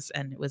issues,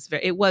 and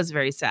it was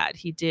very sad.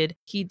 He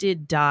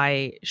did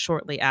die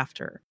shortly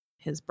after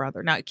his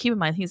brother. Now, keep in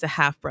mind, he's a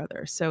half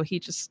brother, so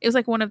it was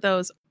like one of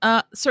those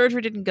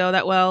surgery didn't go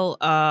that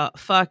well.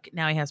 Fuck.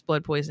 Now he has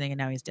blood poisoning, and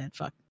now he's dead.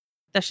 Fuck.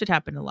 That should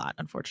happen a lot,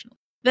 unfortunately.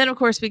 Then, of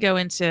course, we go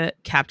into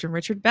Captain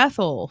Richard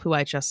Bethel, who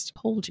I just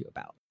told you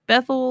about.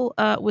 Bethel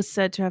was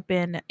said to have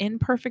been in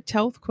perfect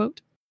health,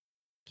 quote.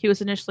 He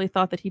was initially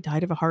thought that he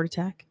died of a heart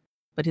attack,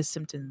 but his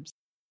symptoms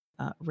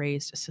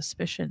raised a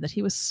suspicion that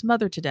he was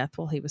smothered to death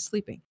while he was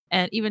sleeping.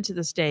 And even to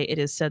this day, it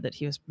is said that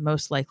he was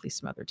most likely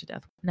smothered to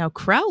death. Now,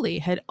 Crowley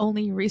had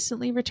only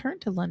recently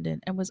returned to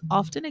London and was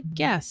often a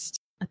guest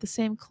at the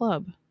same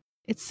club.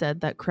 It's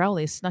said that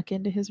Crowley snuck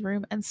into his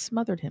room and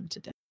smothered him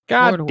to death.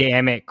 God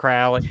damn it,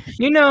 Crowley.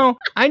 You know,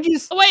 I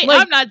just... Wait,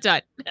 like, I'm not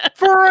done.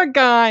 for a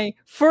guy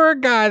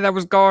that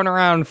was going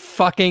around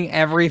fucking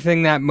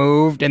everything that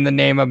moved in the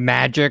name of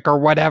magic or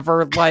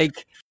whatever,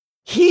 like,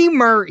 he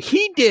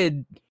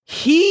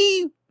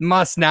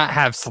must not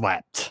have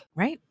slept.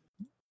 Right?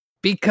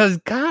 Because,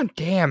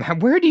 goddamn,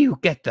 where do you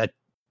get the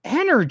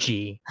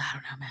energy? I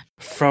don't know, man.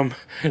 From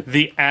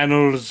the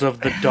annals of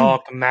the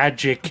dark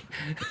magic.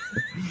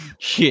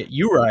 Shit,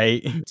 you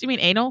right. Do you mean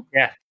anal?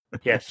 Yeah.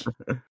 Yes.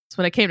 That's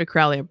when I came to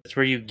Crowley. That's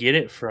where you get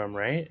it from,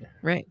 right?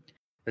 Right.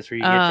 That's where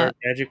you get dark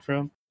magic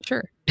from?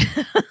 Sure.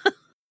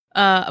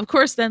 Of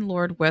course, then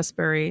Lord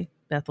Westbury,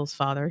 Bethel's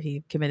father,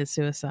 he committed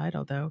suicide,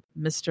 although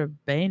Mr.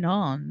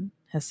 Beynon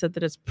has said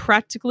that it's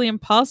practically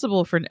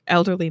impossible for an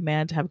elderly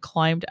man to have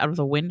climbed out of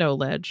the window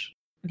ledge.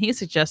 And he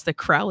suggests that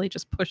Crowley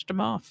just pushed him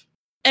off.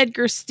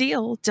 Edgar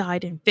Steele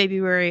died in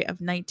February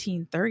of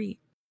 1930,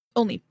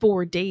 only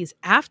 4 days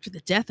after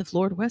the death of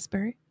Lord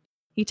Westbury.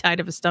 He died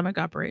of a stomach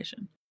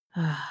operation.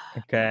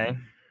 Okay.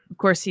 Of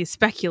course, he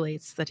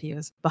speculates that he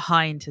was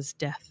behind his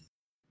death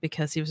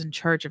because he was in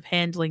charge of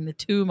handling the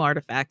tomb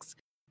artifacts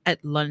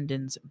at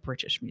London's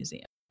British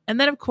Museum. And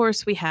then, of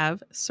course, we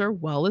have Sir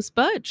Wallace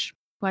Budge,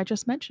 who I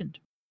just mentioned.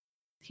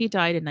 He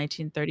died in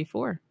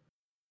 1934.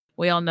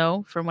 We all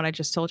know from what I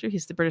just told you,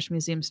 he's the British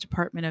Museum's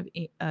Department of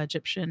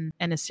Egyptian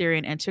and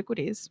Assyrian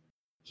Antiquities.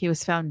 He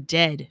was found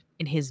dead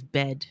in his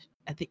bed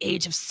at the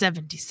age of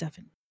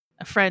 77.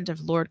 A friend of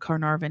Lord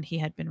Carnarvon, he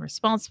had been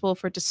responsible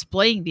for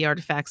displaying the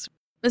artifacts.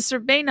 Mr.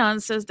 Beynon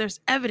says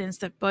there's evidence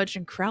that Budge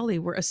and Crowley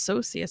were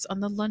associates on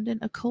the London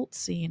occult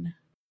scene.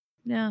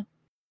 Yeah.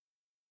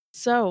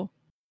 So,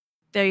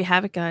 there you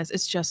have it, guys.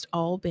 It's just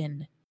all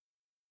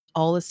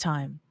this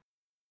time.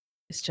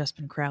 It's just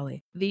been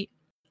Crowley.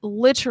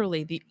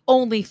 Literally the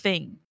only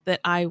thing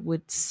that I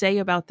would say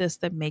about this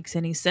that makes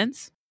any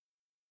sense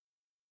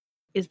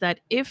is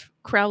that if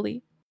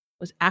Crowley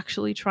was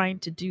actually trying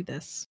to do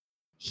this,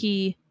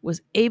 he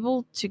was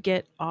able to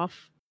get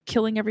off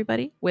killing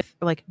everybody with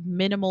like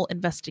minimal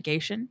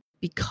investigation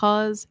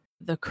because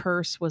the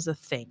curse was a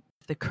thing.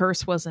 If the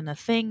curse wasn't a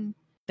thing,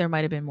 there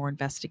might have been more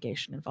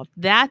investigation involved.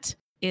 That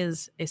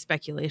is a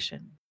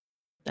speculation.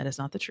 That is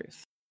not the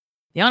truth.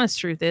 The honest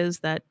truth is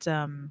that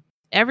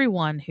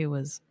everyone who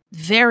was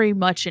very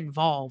much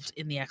involved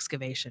in the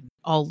excavation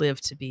all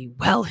lived to be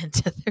well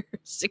into their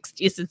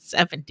 60s and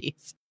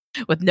 70s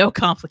with no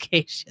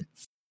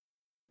complications.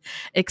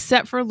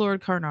 Except for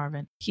Lord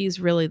Carnarvon. He's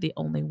really the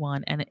only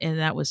one, and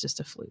that was just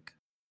a fluke.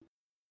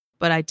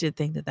 But I did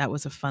think that that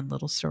was a fun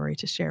little story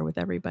to share with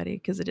everybody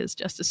because it is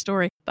just a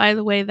story. By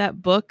the way,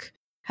 that book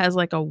has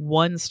like a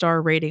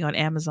 1-star rating on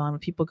Amazon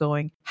with people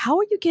going, how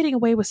are you getting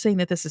away with saying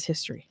that this is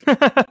history?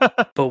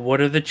 But what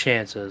are the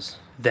chances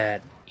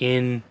that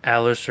in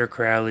Aleister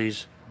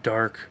Crowley's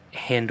dark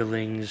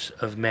handlings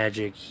of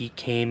magic, he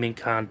came in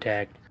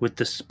contact with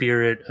the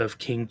spirit of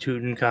King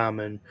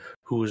Tutankhamun,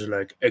 who was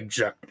like,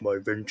 exact my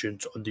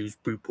vengeance on these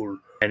people.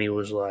 And he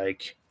was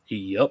like,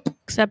 yup.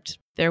 Except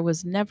there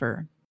was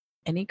never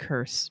any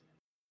curse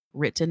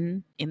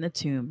written in the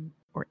tomb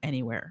or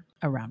anywhere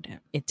around it.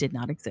 It did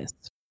not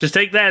exist. Just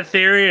take that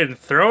theory and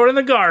throw it in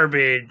the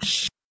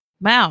garbage.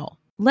 Mal,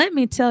 let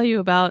me tell you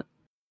about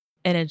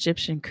an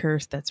Egyptian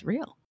curse that's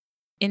real.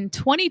 In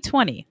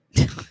 2020,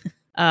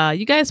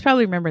 you guys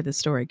probably remember this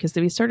story because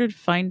we started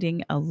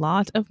finding a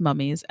lot of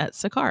mummies at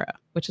Saqqara,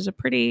 which is a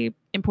pretty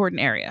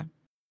important area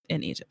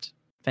in Egypt,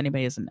 if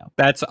anybody doesn't know.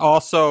 That's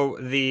also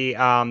the,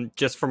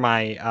 just for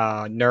my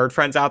nerd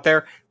friends out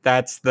there,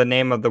 that's the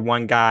name of the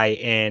one guy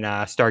in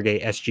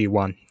Stargate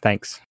SG-1.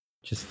 Thanks.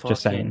 Just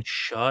saying.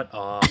 Shut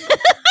up.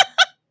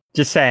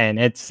 Just saying.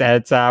 It's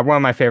one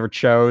of my favorite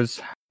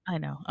shows. I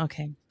know.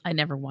 Okay. I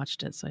never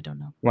watched it, so I don't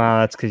know. Well,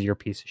 that's because you're a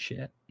piece of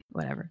shit.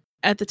 Whatever.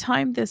 At the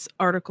time this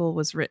article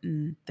was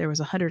written, there was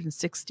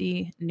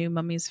 160 new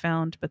mummies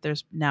found, but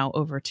there's now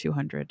over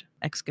 200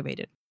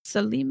 excavated.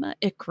 Salima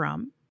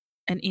Ikram,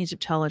 an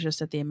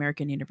Egyptologist at the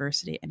American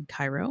University in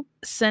Cairo,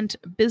 sent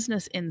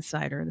Business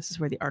Insider, this is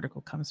where the article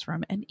comes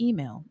from, an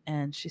email.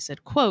 And she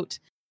said, quote,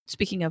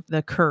 speaking of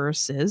the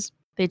curses,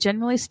 they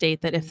generally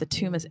state that if the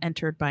tomb is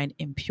entered by an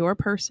impure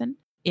person,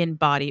 in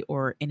body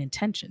or in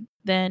intention,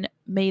 then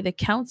may the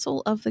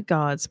council of the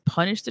gods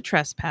punish the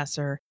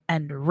trespasser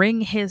and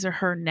wring his or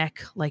her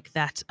neck like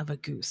that of a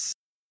goose.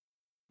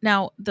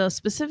 Now, the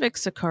specific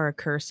Saqqara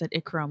curse that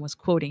Ikram was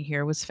quoting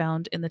here was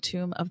found in the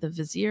tomb of the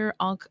Vizier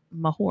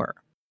Ankh-Mahor,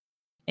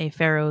 a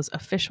pharaoh's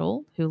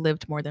official who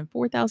lived more than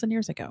 4,000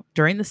 years ago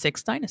during the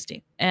 6th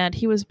dynasty. And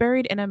he was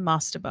buried in a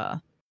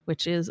mastaba,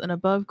 which is an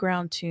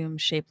above-ground tomb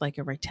shaped like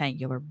a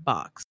rectangular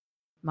box.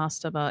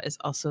 Mastaba is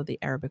also the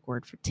Arabic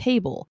word for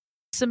table.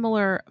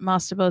 Similar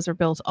mastabas are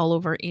built all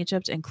over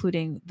Egypt,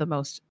 including the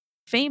most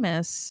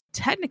famous,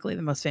 technically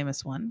the most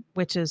famous one,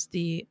 which is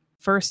the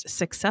first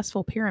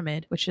successful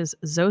pyramid, which is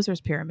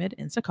Zoser's Pyramid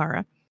in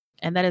Saqqara.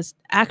 And that is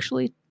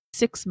actually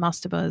 6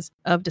 mastabas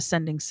of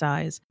descending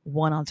size,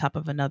 one on top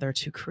of another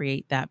to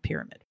create that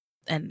pyramid.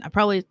 And I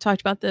probably talked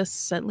about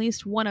this at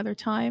least one other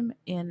time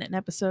in an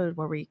episode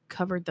where we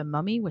covered The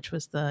Mummy, which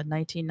was the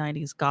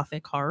 1990s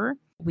Gothic horror.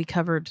 We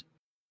covered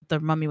The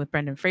Mummy with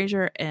Brendan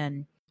Fraser,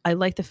 and I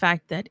like the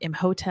fact that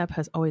Imhotep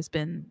has always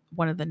been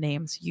one of the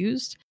names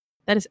used.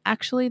 That is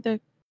actually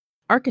the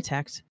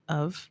architect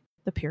of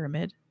the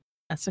pyramid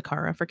at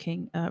Saqqara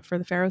for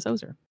the pharaoh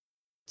Zoser.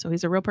 So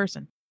he's a real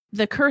person.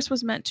 The curse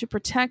was meant to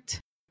protect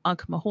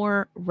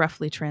Ankh-Mahor,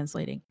 roughly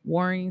translating,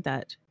 warning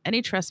that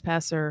any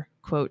trespasser,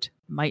 quote,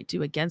 might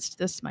do against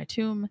this my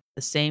tomb,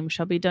 the same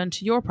shall be done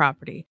to your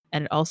property.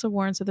 And it also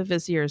warns of the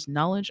vizier's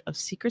knowledge of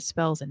secret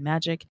spells and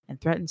magic and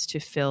threatens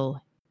to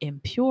fill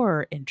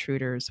impure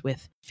intruders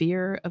with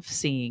fear of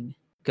seeing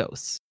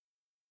ghosts.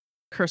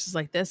 Curses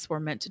like this were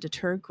meant to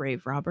deter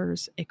grave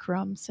robbers,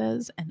 Ikram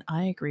says, and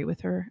I agree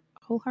with her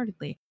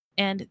wholeheartedly.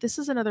 And this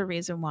is another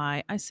reason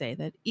why I say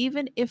that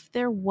even if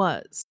there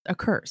was a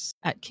curse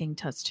at King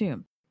Tut's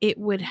tomb, it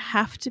would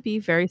have to be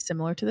very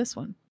similar to this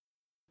one,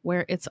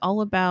 where it's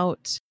all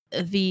about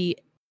the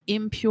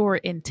impure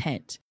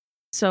intent.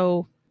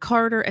 So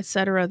Carter,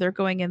 etc., they're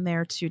going in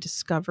there to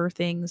discover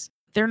things.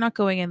 They're not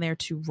going in there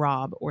to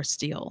rob or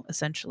steal,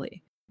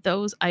 essentially.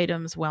 Those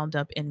items wound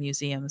up in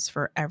museums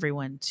for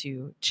everyone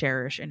to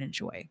cherish and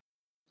enjoy.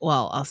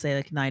 Well, I'll say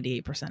like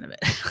 98% of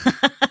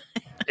it.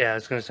 Yeah, I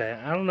was going to say,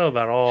 I don't know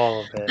about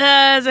all of it.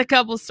 There's a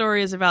couple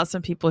stories about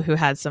some people who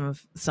had some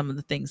of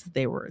the things that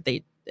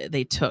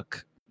they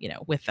took,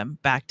 with them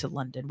back to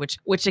London,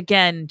 which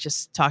again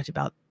just talked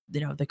about,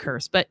 the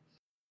curse. But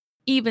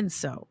even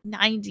so,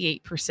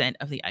 98%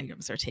 of the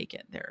items are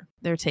taken.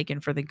 They're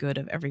taken for the good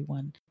of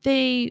everyone.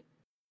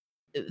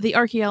 The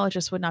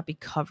archaeologists would not be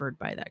covered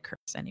by that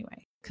curse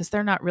anyway, because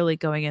they're not really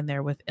going in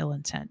there with ill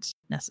intent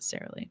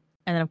necessarily.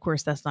 And then, of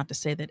course, that's not to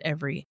say that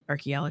every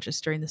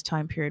archaeologist during this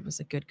time period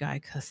was a good guy,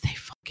 because they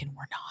fucking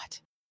were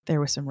not. There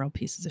were some real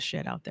pieces of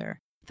shit out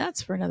there.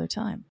 That's for another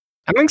time.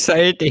 I'm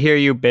excited to hear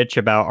you bitch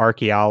about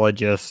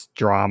archaeologist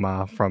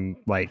drama from,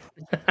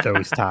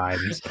 those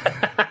times.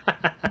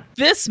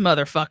 This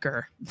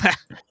motherfucker.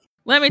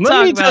 Let me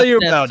tell you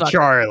about fucker.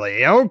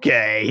 Charlie.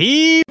 Okay,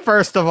 he,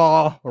 first of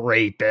all,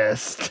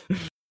 rapist.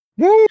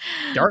 Woo!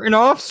 Starting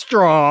off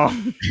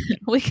strong.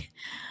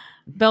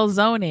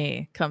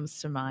 Belzoni comes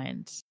to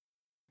mind.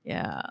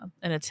 Yeah,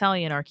 an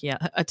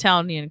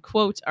Italian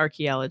quote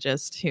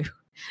archaeologist who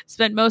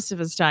spent most of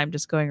his time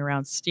just going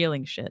around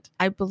stealing shit.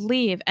 I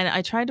believe, and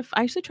I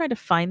actually tried to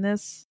find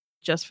this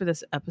just for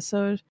this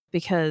episode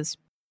because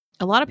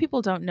a lot of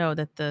people don't know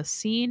that the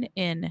scene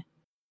in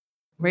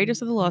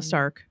Raiders of the Lost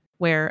Ark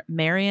where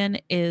Marion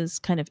is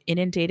kind of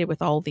inundated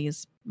with all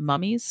these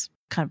mummies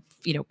kind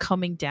of,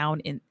 coming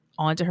down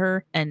onto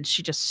her and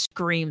she just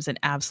screams in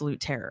absolute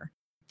terror.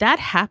 That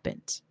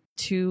happened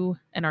to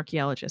an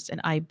archaeologist,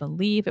 and I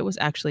believe it was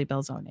actually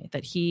Belzoni,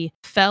 that he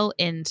fell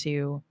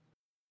into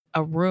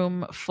a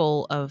room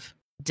full of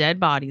dead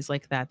bodies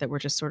like that were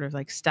just sort of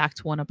like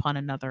stacked one upon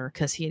another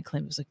because he had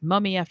claimed it was like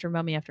mummy after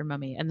mummy after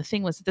mummy. And the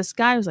thing was, this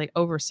guy was like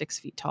over 6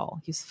 feet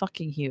tall. He's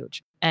fucking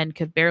huge and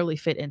could barely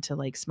fit into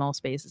like small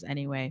spaces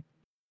anyway.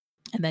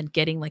 And then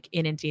getting like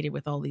inundated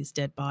with all these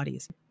dead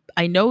bodies.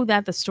 I know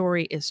that the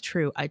story is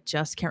true. I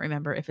just can't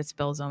remember if it's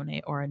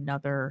Belzoni or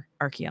another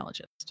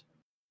archaeologist.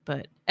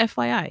 But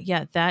FYI,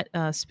 yeah, that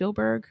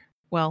Spielberg,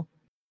 well,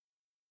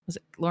 was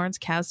it Lawrence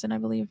Kasdan, I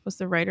believe, was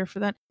the writer for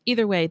that?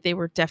 Either way, they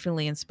were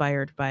definitely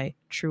inspired by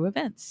true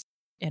events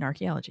in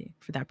archaeology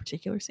for that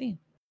particular scene.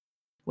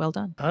 Well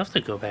done. I'll have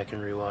to go back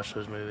and rewatch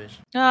those movies.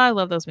 Oh, I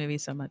love those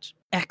movies so much.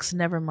 X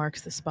never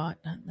marks the spot,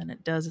 and then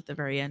it does at the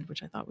very end,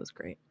 which I thought was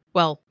great.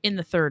 Well, in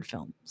the third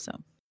film, so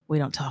we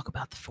don't talk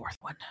about the fourth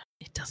one.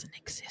 It doesn't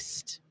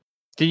exist.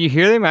 Did you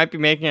hear they might be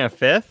making a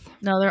fifth?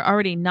 No, they're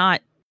already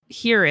not.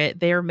 Hear it,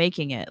 they're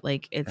making it.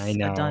 Like, it's I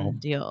know. a done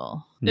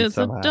deal. It's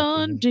so a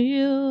done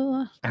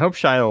deal. I hope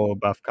Shia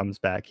LaBeouf comes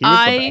back. He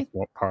was the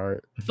best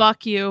part.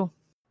 Fuck you.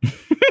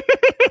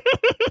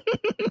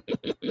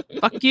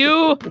 Fuck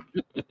you.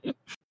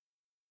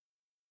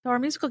 So our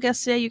musical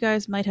guest today, you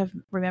guys might have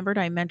remembered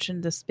I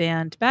mentioned this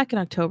band back in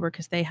October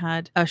because they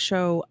had a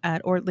show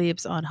at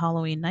Ortlieb's on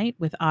Halloween night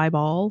with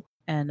Eyeball,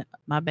 and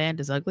My Band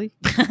is Ugly.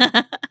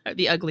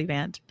 The Ugly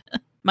Band.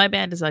 My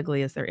Band is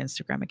Ugly is their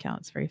Instagram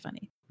account. It's very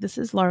funny. This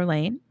is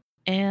Larlane,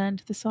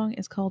 and the song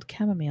is called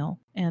Chamomile,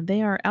 and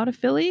they are out of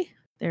Philly.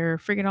 They're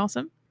friggin'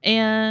 awesome.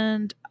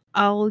 And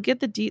I'll get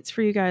the deets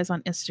for you guys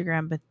on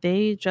Instagram, but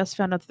they just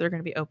found out that they're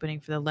going to be opening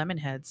for the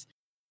Lemonheads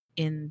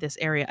in this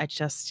area. I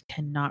just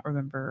cannot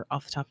remember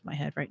off the top of my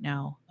head right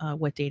now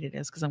what date it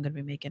is, because I'm going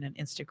to be making an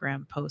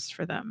Instagram post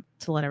for them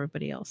to let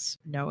everybody else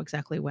know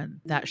exactly when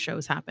that show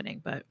is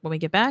happening. But when we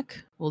get back,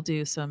 we'll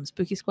do some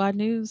Spooky Squad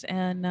news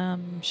and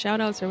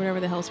shout outs or whatever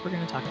the else we're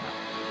going to talk about.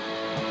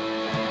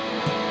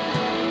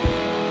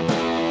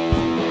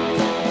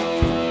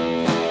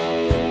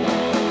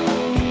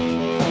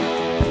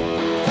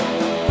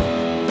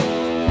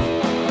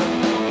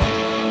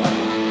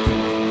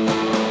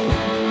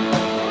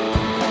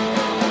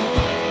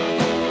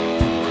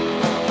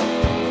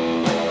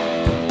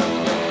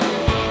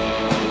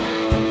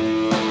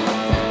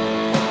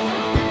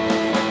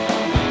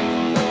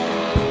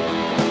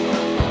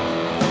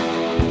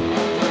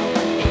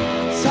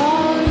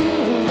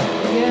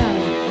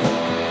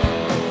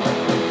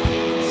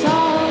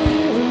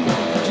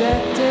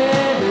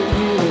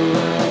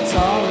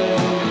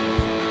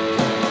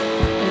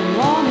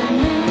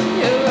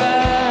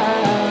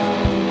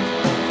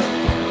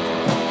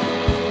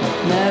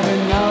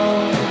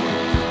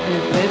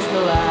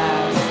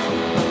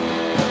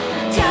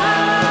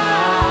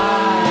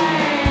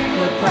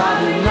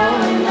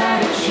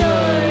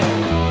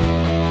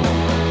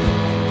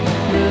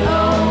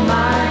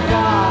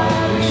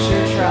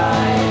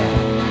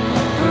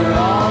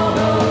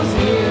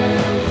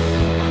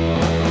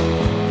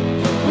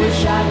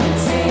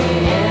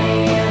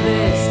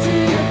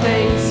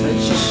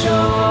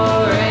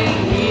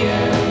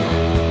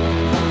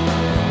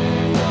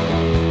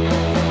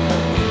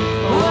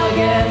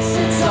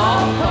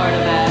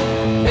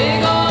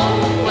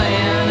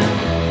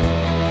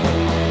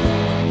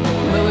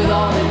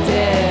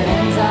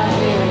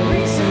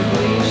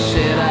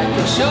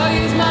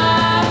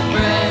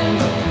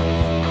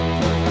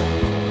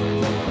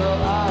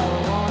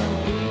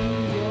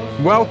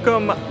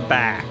 Welcome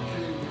back.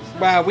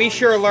 Wow, we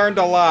sure learned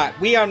a lot.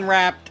 We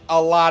unwrapped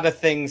a lot of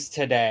things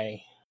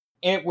today.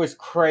 It was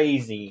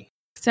crazy.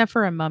 Except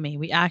for a mummy.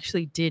 We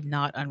actually did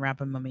not unwrap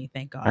a mummy,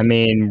 thank God. I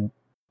mean,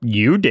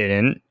 you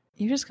didn't.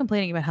 You're just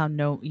complaining about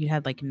how you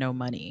had like no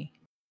money.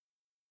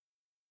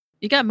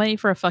 You got money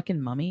for a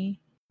fucking mummy,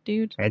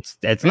 dude?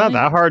 It's not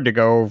that hard to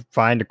go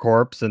find a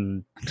corpse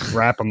and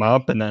wrap them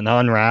up and then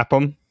unwrap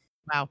them.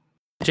 Wow.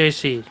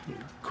 JC,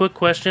 quick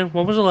question.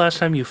 When was the last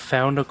time you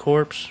found a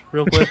corpse,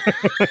 real quick?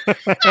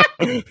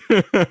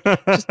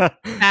 Just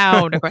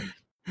found a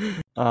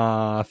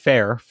corpse.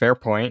 Fair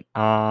point.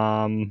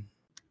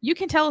 You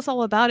can tell us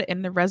all about it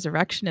in the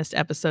Resurrectionist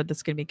episode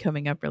that's going to be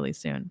coming up really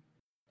soon.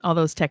 All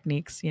those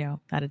techniques,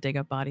 how to dig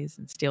up bodies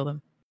and steal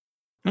them.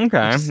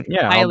 Okay.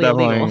 Yeah, I'll highly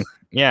definitely. illegal.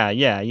 Yeah.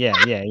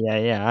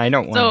 I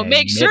don't want. So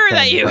make sure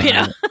that you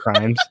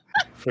crimes.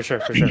 For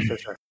sure.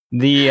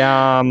 The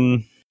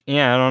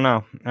yeah, I don't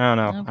know.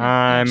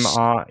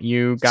 Okay.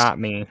 You got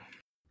me.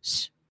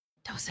 Shh.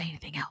 Don't say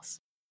anything else.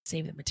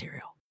 Save the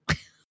material.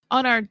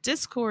 On our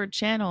Discord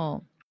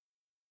channel,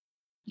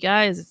 you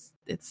guys,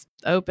 it's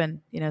open.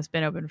 It's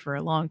been open for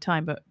a long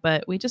time,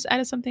 but we just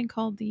added something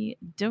called the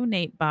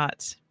Donate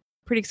Bot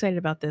pretty excited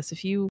about this.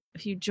 If you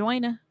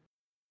join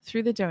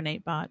through the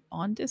donate bot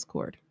on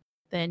Discord,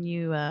 then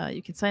you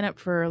can sign up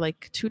for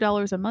like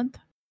 $2 a month,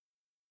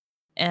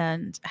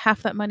 and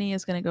half that money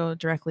is going to go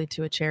directly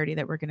to a charity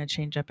that we're going to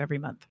change up every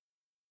month.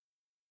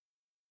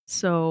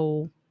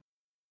 So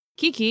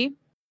Kiki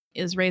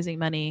is raising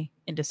money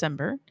in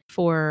December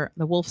for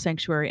the Wolf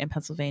Sanctuary in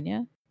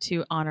Pennsylvania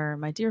to honor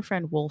my dear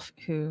friend Wolf,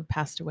 who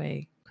passed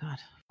away, God,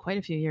 quite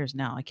a few years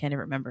now. I can't even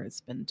remember. It's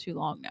been too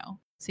long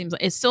now.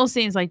 It still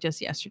seems like just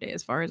yesterday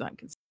as far as I'm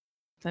concerned.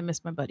 I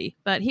miss my buddy.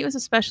 But he was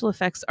a special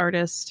effects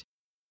artist.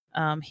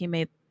 He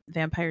made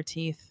vampire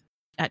teeth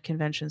at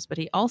conventions, but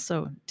he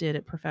also did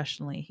it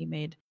professionally. He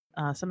made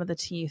some of the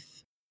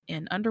teeth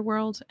in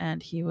Underworld,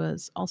 and he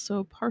was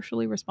also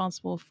partially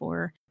responsible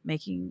for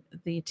making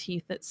the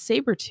teeth that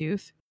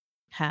Sabretooth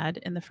had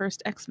in the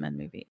first X-Men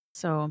movie.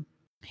 So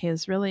he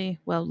is really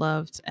well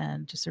loved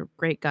and just a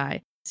great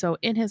guy. So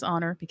in his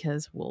honor,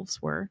 because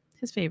wolves were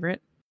his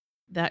favorite,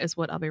 that is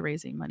what I'll be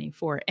raising money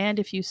for. And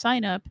if you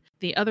sign up,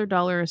 the other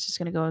dollar is just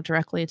going to go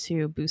directly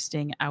to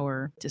boosting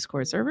our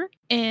Discord server.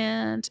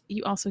 And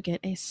you also get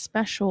a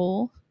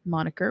special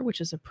moniker,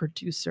 which is a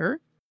producer.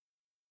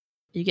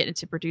 You get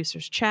into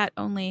producers chat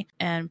only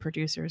and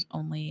producers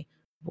only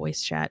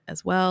voice chat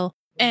as well.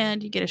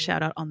 And you get a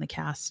shout out on the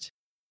cast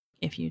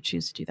if you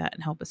choose to do that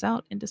and help us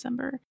out in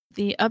December.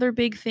 The other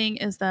big thing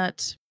is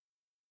that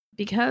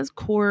because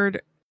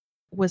Cord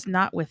was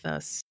not with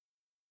us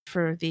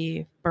for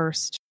the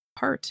first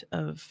part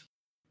of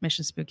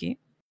Mission Spooky.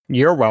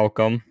 You're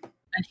welcome.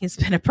 And he's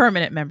been a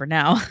permanent member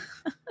now.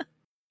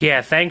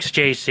 Yeah, thanks,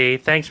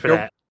 JC. Thanks for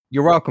that.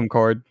 You're welcome,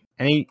 Cord.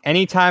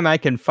 Anytime I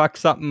can fuck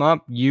something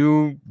up,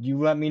 you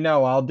let me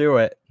know. I'll do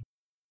it.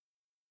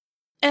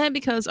 And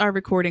because our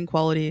recording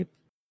quality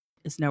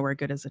is nowhere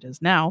good as it is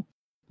now,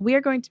 we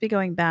are going to be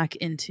going back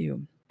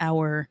into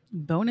our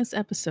bonus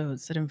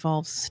episodes that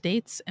involve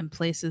states and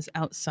places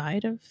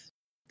outside of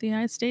the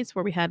United States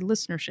where we had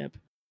listenership.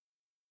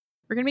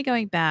 We're going to be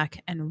going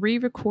back and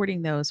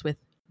re-recording those with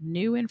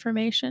new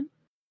information.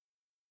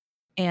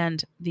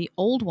 And the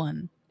old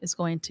one is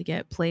going to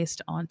get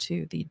placed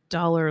onto the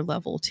dollar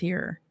level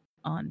tier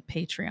on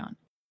Patreon.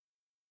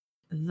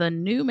 The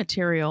new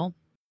material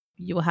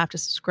you will have to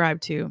subscribe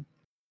to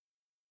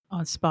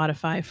on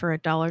Spotify for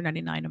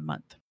 $1.99 a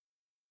month,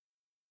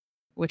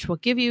 which will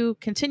give you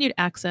continued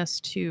access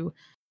to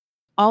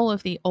all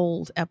of the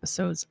old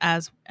episodes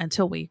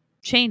until we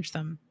change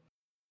them.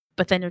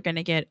 But then you're going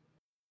to get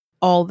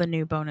all the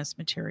new bonus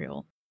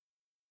material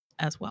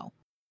as well.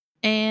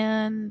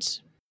 And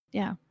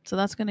yeah, so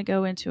that's going to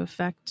go into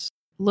effect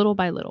little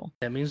by little.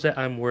 That means that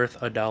I'm worth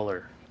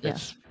 $1.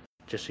 Yes.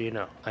 Just so you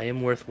know, I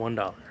am worth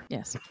 $1.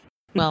 Yes.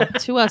 Well,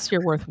 to us,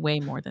 you're worth way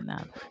more than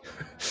that.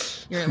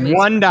 You're at least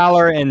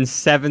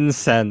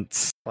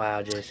 $1.07.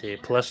 Wow,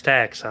 JC. Plus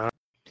tax, huh?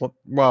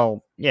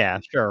 Well, yeah,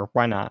 sure.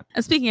 Why not?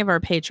 And speaking of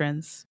our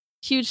patrons,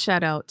 huge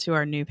shout out to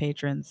our new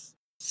patrons.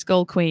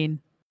 Skull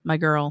Queen, my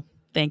girl.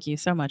 Thank you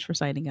so much for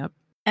signing up.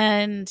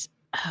 And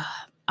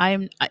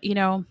I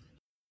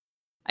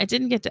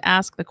didn't get to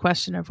ask the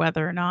question of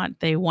whether or not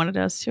they wanted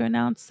us to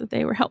announce that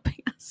they were helping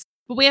us.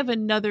 But we have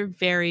another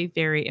very,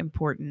 very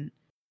important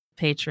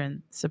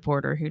patron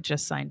supporter who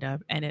just signed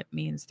up, and it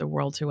means the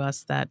world to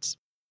us that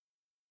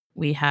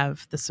we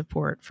have the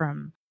support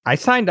from. I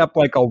signed up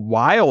like a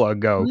while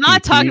ago. I'm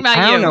not talking about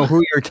you. I don't know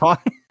who you're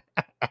talking.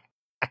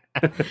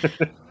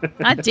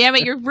 God damn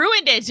it, you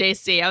ruined it,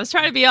 JC. I was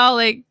trying to be all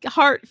like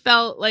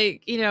heartfelt,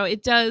 like,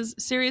 it does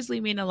seriously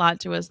mean a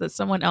lot to us that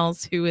someone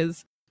else who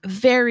is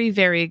very,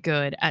 very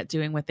good at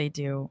doing what they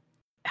do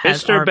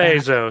has Mr.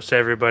 Bezos,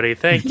 everybody.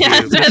 Thank you.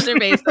 Yes, Mr.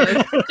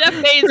 Bezos. Jeff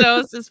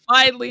Bezos has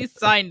finally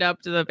signed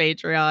up to the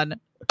Patreon.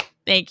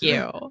 Thank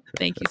you.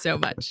 Thank you so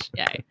much.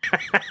 Yay.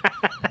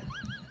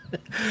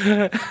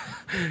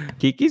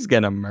 Kiki's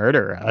gonna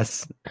murder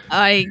us.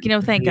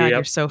 Thank God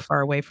you're so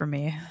far away from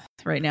me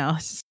right now.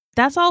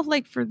 That's all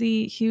like for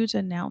the huge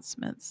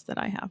announcements that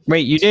I have.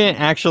 Wait, you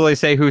didn't actually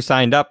say who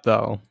signed up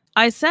though.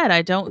 I said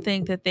I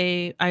think that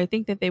they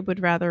would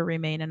rather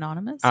remain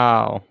anonymous.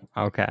 Oh,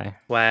 okay.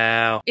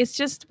 Wow. It's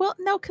just, well,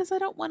 no, because I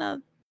don't want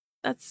to.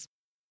 That's,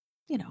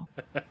 we don't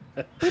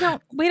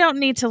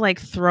need to like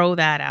throw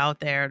that out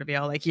there to be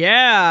all like,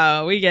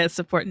 yeah, we get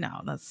support.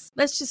 No, let's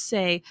just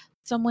say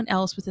someone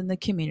else within the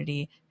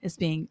community is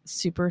being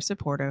super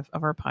supportive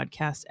of our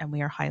podcast, and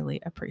we are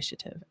highly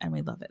appreciative, and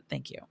we love it.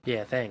 Thank you.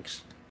 Yeah,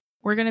 thanks.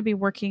 We're going to be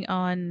working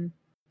on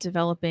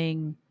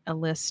developing a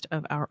list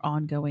of our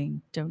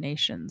ongoing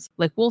donations.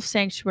 Like Wolf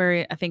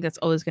Sanctuary, I think that's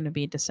always going to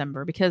be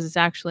December, because it's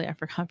actually, I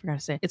forgot to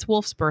say, it's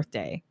Wolf's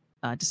birthday,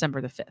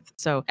 December the 5th.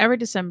 So every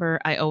December,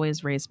 I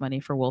always raise money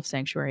for Wolf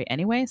Sanctuary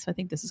anyway. So I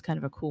think this is kind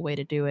of a cool way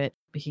to do it.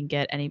 We can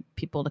get any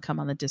people to come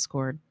on the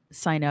Discord,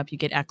 sign up, you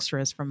get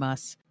extras from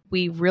us.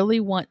 We really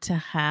want to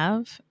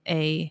have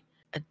a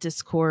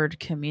Discord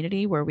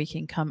community where we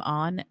can come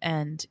on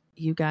and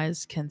you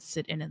guys can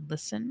sit in and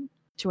listen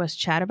to us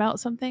chat about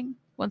something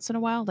once in a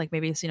while, like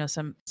maybe it's,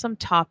 some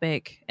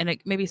topic, and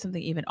it maybe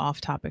something even off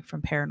topic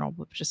from paranormal,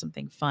 but just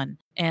something fun.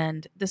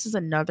 And this is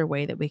another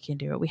way that we can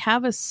do it. We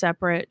have a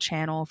separate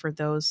channel for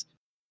those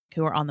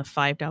who are on the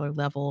 $5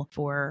 level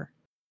for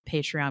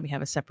Patreon. We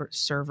have a separate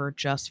server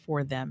just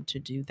for them to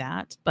do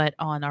that. But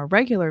on our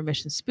regular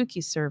Mission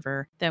Spooky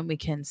server, then we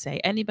can say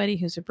anybody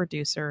who's a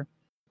producer,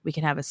 we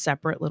can have a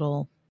separate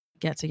little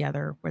get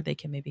together where they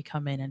can maybe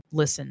come in and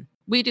listen.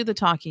 We do the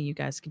talking, you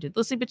guys can do the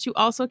listening, but you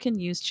also can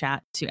use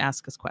chat to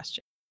ask us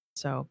questions.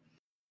 So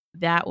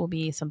that will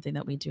be something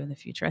that we do in the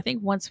future. I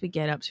think once we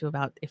get up to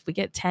if we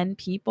get 10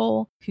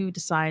 people who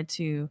decide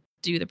to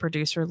do the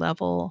producer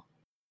level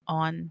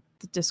on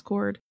the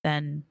Discord,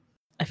 then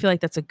I feel like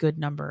that's a good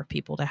number of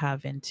people to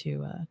have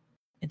into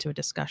a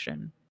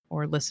discussion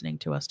or listening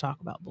to us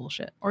talk about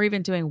bullshit, or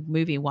even doing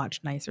movie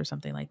watch nights or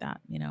something like that,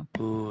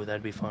 Ooh,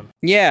 that'd be fun.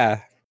 Yeah.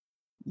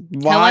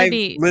 Live,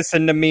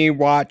 listen to me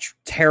watch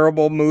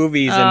terrible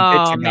movies and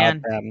bitch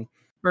about them.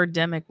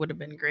 Birdemic would have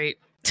been great.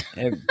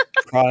 It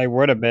probably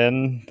would have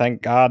been.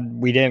 Thank God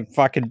we didn't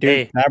fucking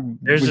do that.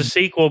 There's a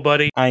sequel,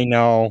 buddy. I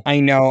know.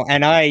 And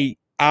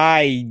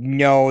I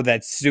know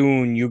that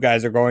soon you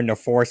guys are going to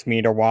force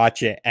me to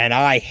watch it, and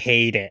I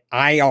hate it.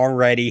 I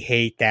already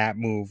hate that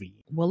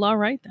movie. Well, all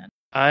right then.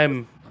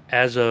 I'm,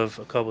 as of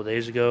a couple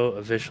days ago,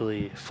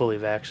 officially fully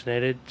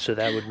vaccinated, so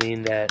that would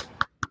mean that,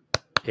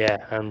 yeah,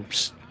 I'm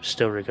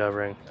still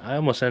recovering. I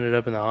almost ended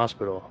up in the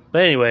hospital.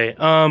 But anyway,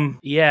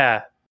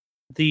 yeah,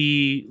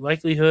 the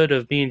likelihood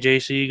of me and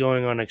JC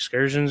going on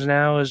excursions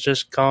now has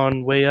just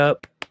gone way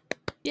up.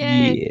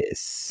 Yay.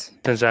 Yes.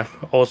 Since I'm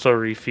also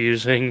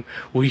refusing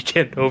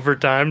weekend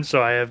overtime,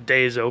 so I have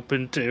days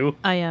open too.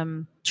 I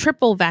am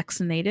triple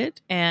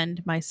vaccinated,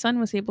 and my son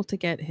was able to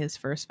get his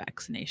first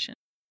vaccination.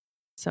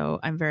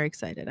 So I'm very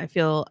excited. I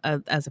feel,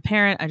 as a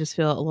parent, I just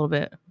feel a little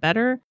bit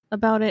better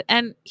about it.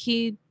 And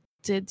he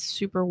did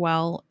super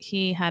well.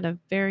 He had a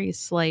very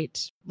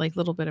slight,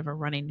 little bit of a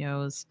runny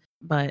nose,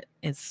 but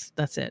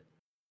that's it.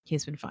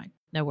 He's been fine.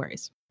 No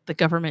worries. The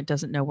government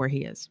doesn't know where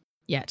he is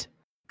yet.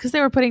 Because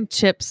they were putting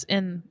chips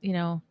in,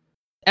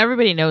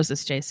 everybody knows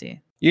this,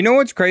 JC. You know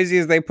what's crazy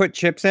is they put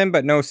chips in,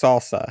 but no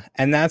salsa.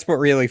 And that's what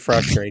really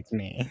frustrates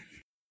me.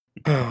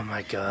 Oh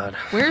my God.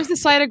 Where's the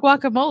side of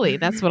guacamole?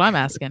 That's what I'm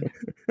asking.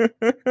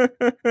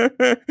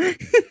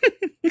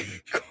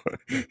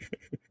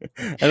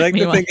 I like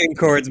to think in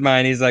Cord's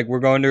mind, he's like, we're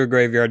going to a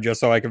graveyard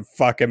just so I can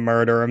fucking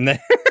murder him there.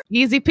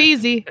 Easy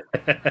peasy.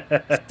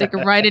 Stick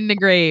him right in the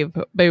grave.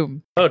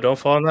 Boom. Oh, don't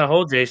fall in that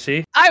hole,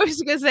 JC. I was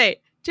just going to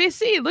say,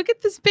 JC, look at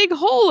this big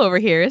hole over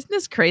here. Isn't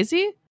this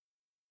crazy?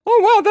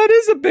 Oh, wow, that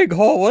is a big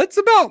hole. It's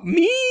about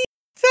me.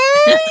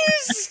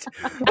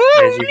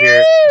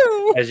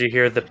 As you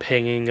hear the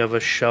pinging of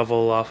a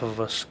shovel off of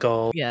a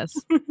skull. Yes.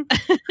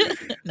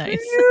 Nice.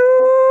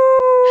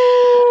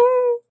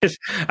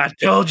 I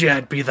told you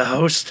I'd be the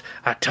host.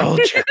 I told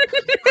you.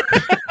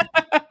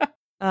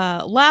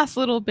 Last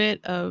little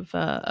bit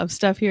of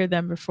stuff here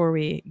then before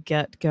we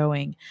get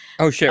going.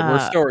 Oh shit,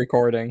 we're still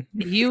recording.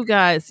 You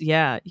guys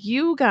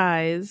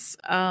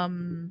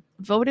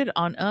voted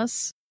on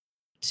us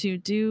to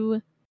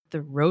do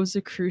the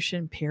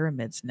Rosicrucian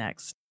pyramids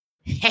next.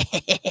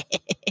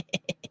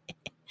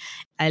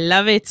 I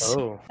love it.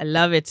 I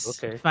love it.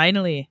 Okay.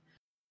 Finally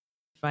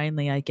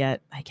I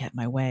get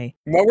my way.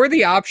 What were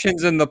the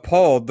options in the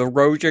poll? The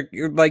Rosic,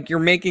 you're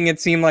making it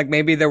seem like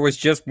maybe there was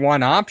just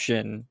one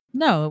option.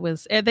 No, it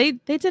was they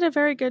did a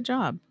very good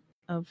job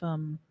of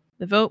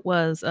the vote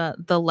was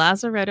the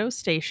Lazaretto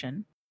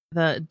Station,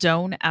 the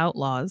Doan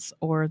Outlaws,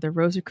 or the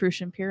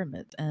Rosicrucian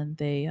Pyramid, and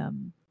they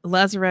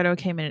Lazaretto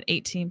came in at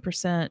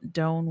 18%,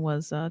 Doan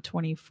was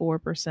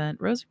 24%,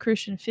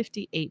 Rosicrucian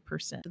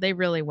 58%. They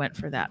really went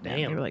for that, man.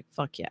 Damn. They were like,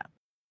 fuck yeah.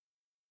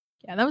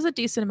 Yeah, that was a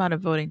decent amount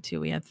of voting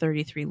too. We had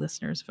 33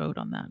 listeners vote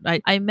on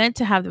that. I meant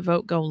to have the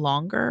vote go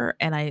longer,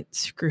 and I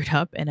screwed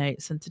up and I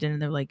sent it in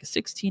and they're like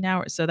 16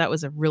 hours. So that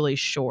was a really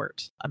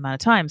short amount of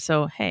time.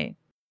 So hey,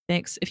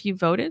 thanks. If you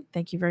voted,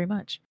 thank you very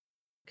much.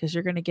 Because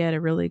you're going to get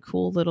a really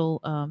cool little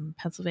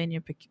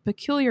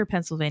peculiar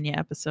Pennsylvania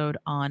episode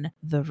on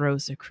the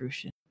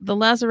Rosicrucian. The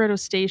Lazaretto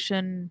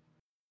Station,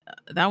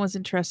 that was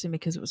interesting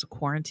because it was a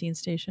quarantine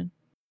station.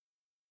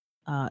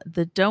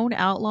 The Doan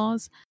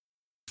Outlaws,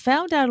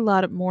 found out a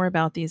lot more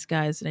about these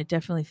guys, and I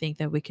definitely think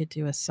that we could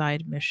do a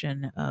side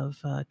mission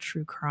of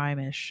true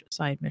crime-ish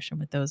side mission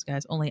with those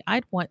guys. Only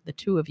I'd want the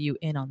two of you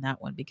in on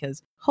that one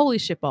because holy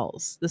shit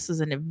balls, this is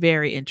a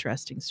very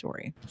interesting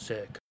story.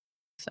 Sick.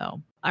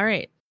 So, all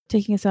right.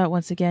 Taking us out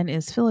once again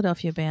is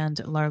Philadelphia band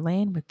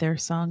Larlane with their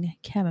song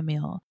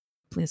Chamomile.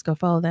 Please go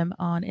follow them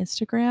on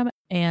Instagram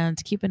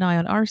and keep an eye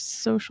on our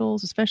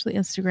socials, especially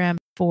Instagram,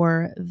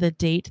 for the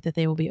date that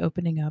they will be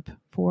opening up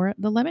for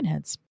the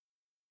Lemonheads.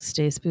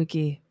 Stay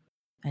spooky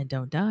and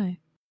don't die.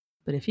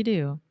 But if you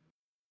do,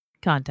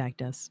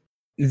 contact us.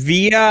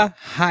 Via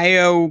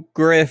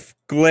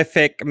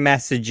hieroglyphic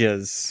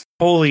messages.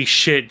 Holy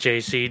shit,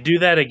 JC. Do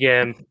that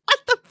again. What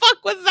the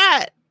fuck was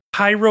that?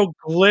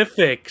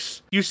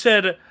 Hieroglyphics. You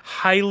said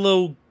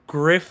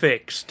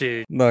hieroglyphics,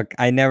 dude. Look,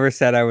 I never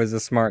said I was a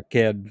smart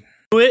kid.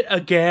 Do it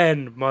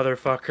again,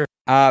 motherfucker.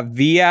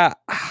 Via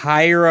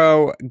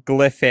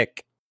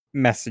hieroglyphic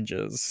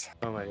messages.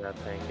 Oh my god,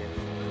 thank you.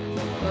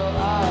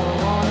 I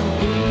wanna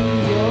be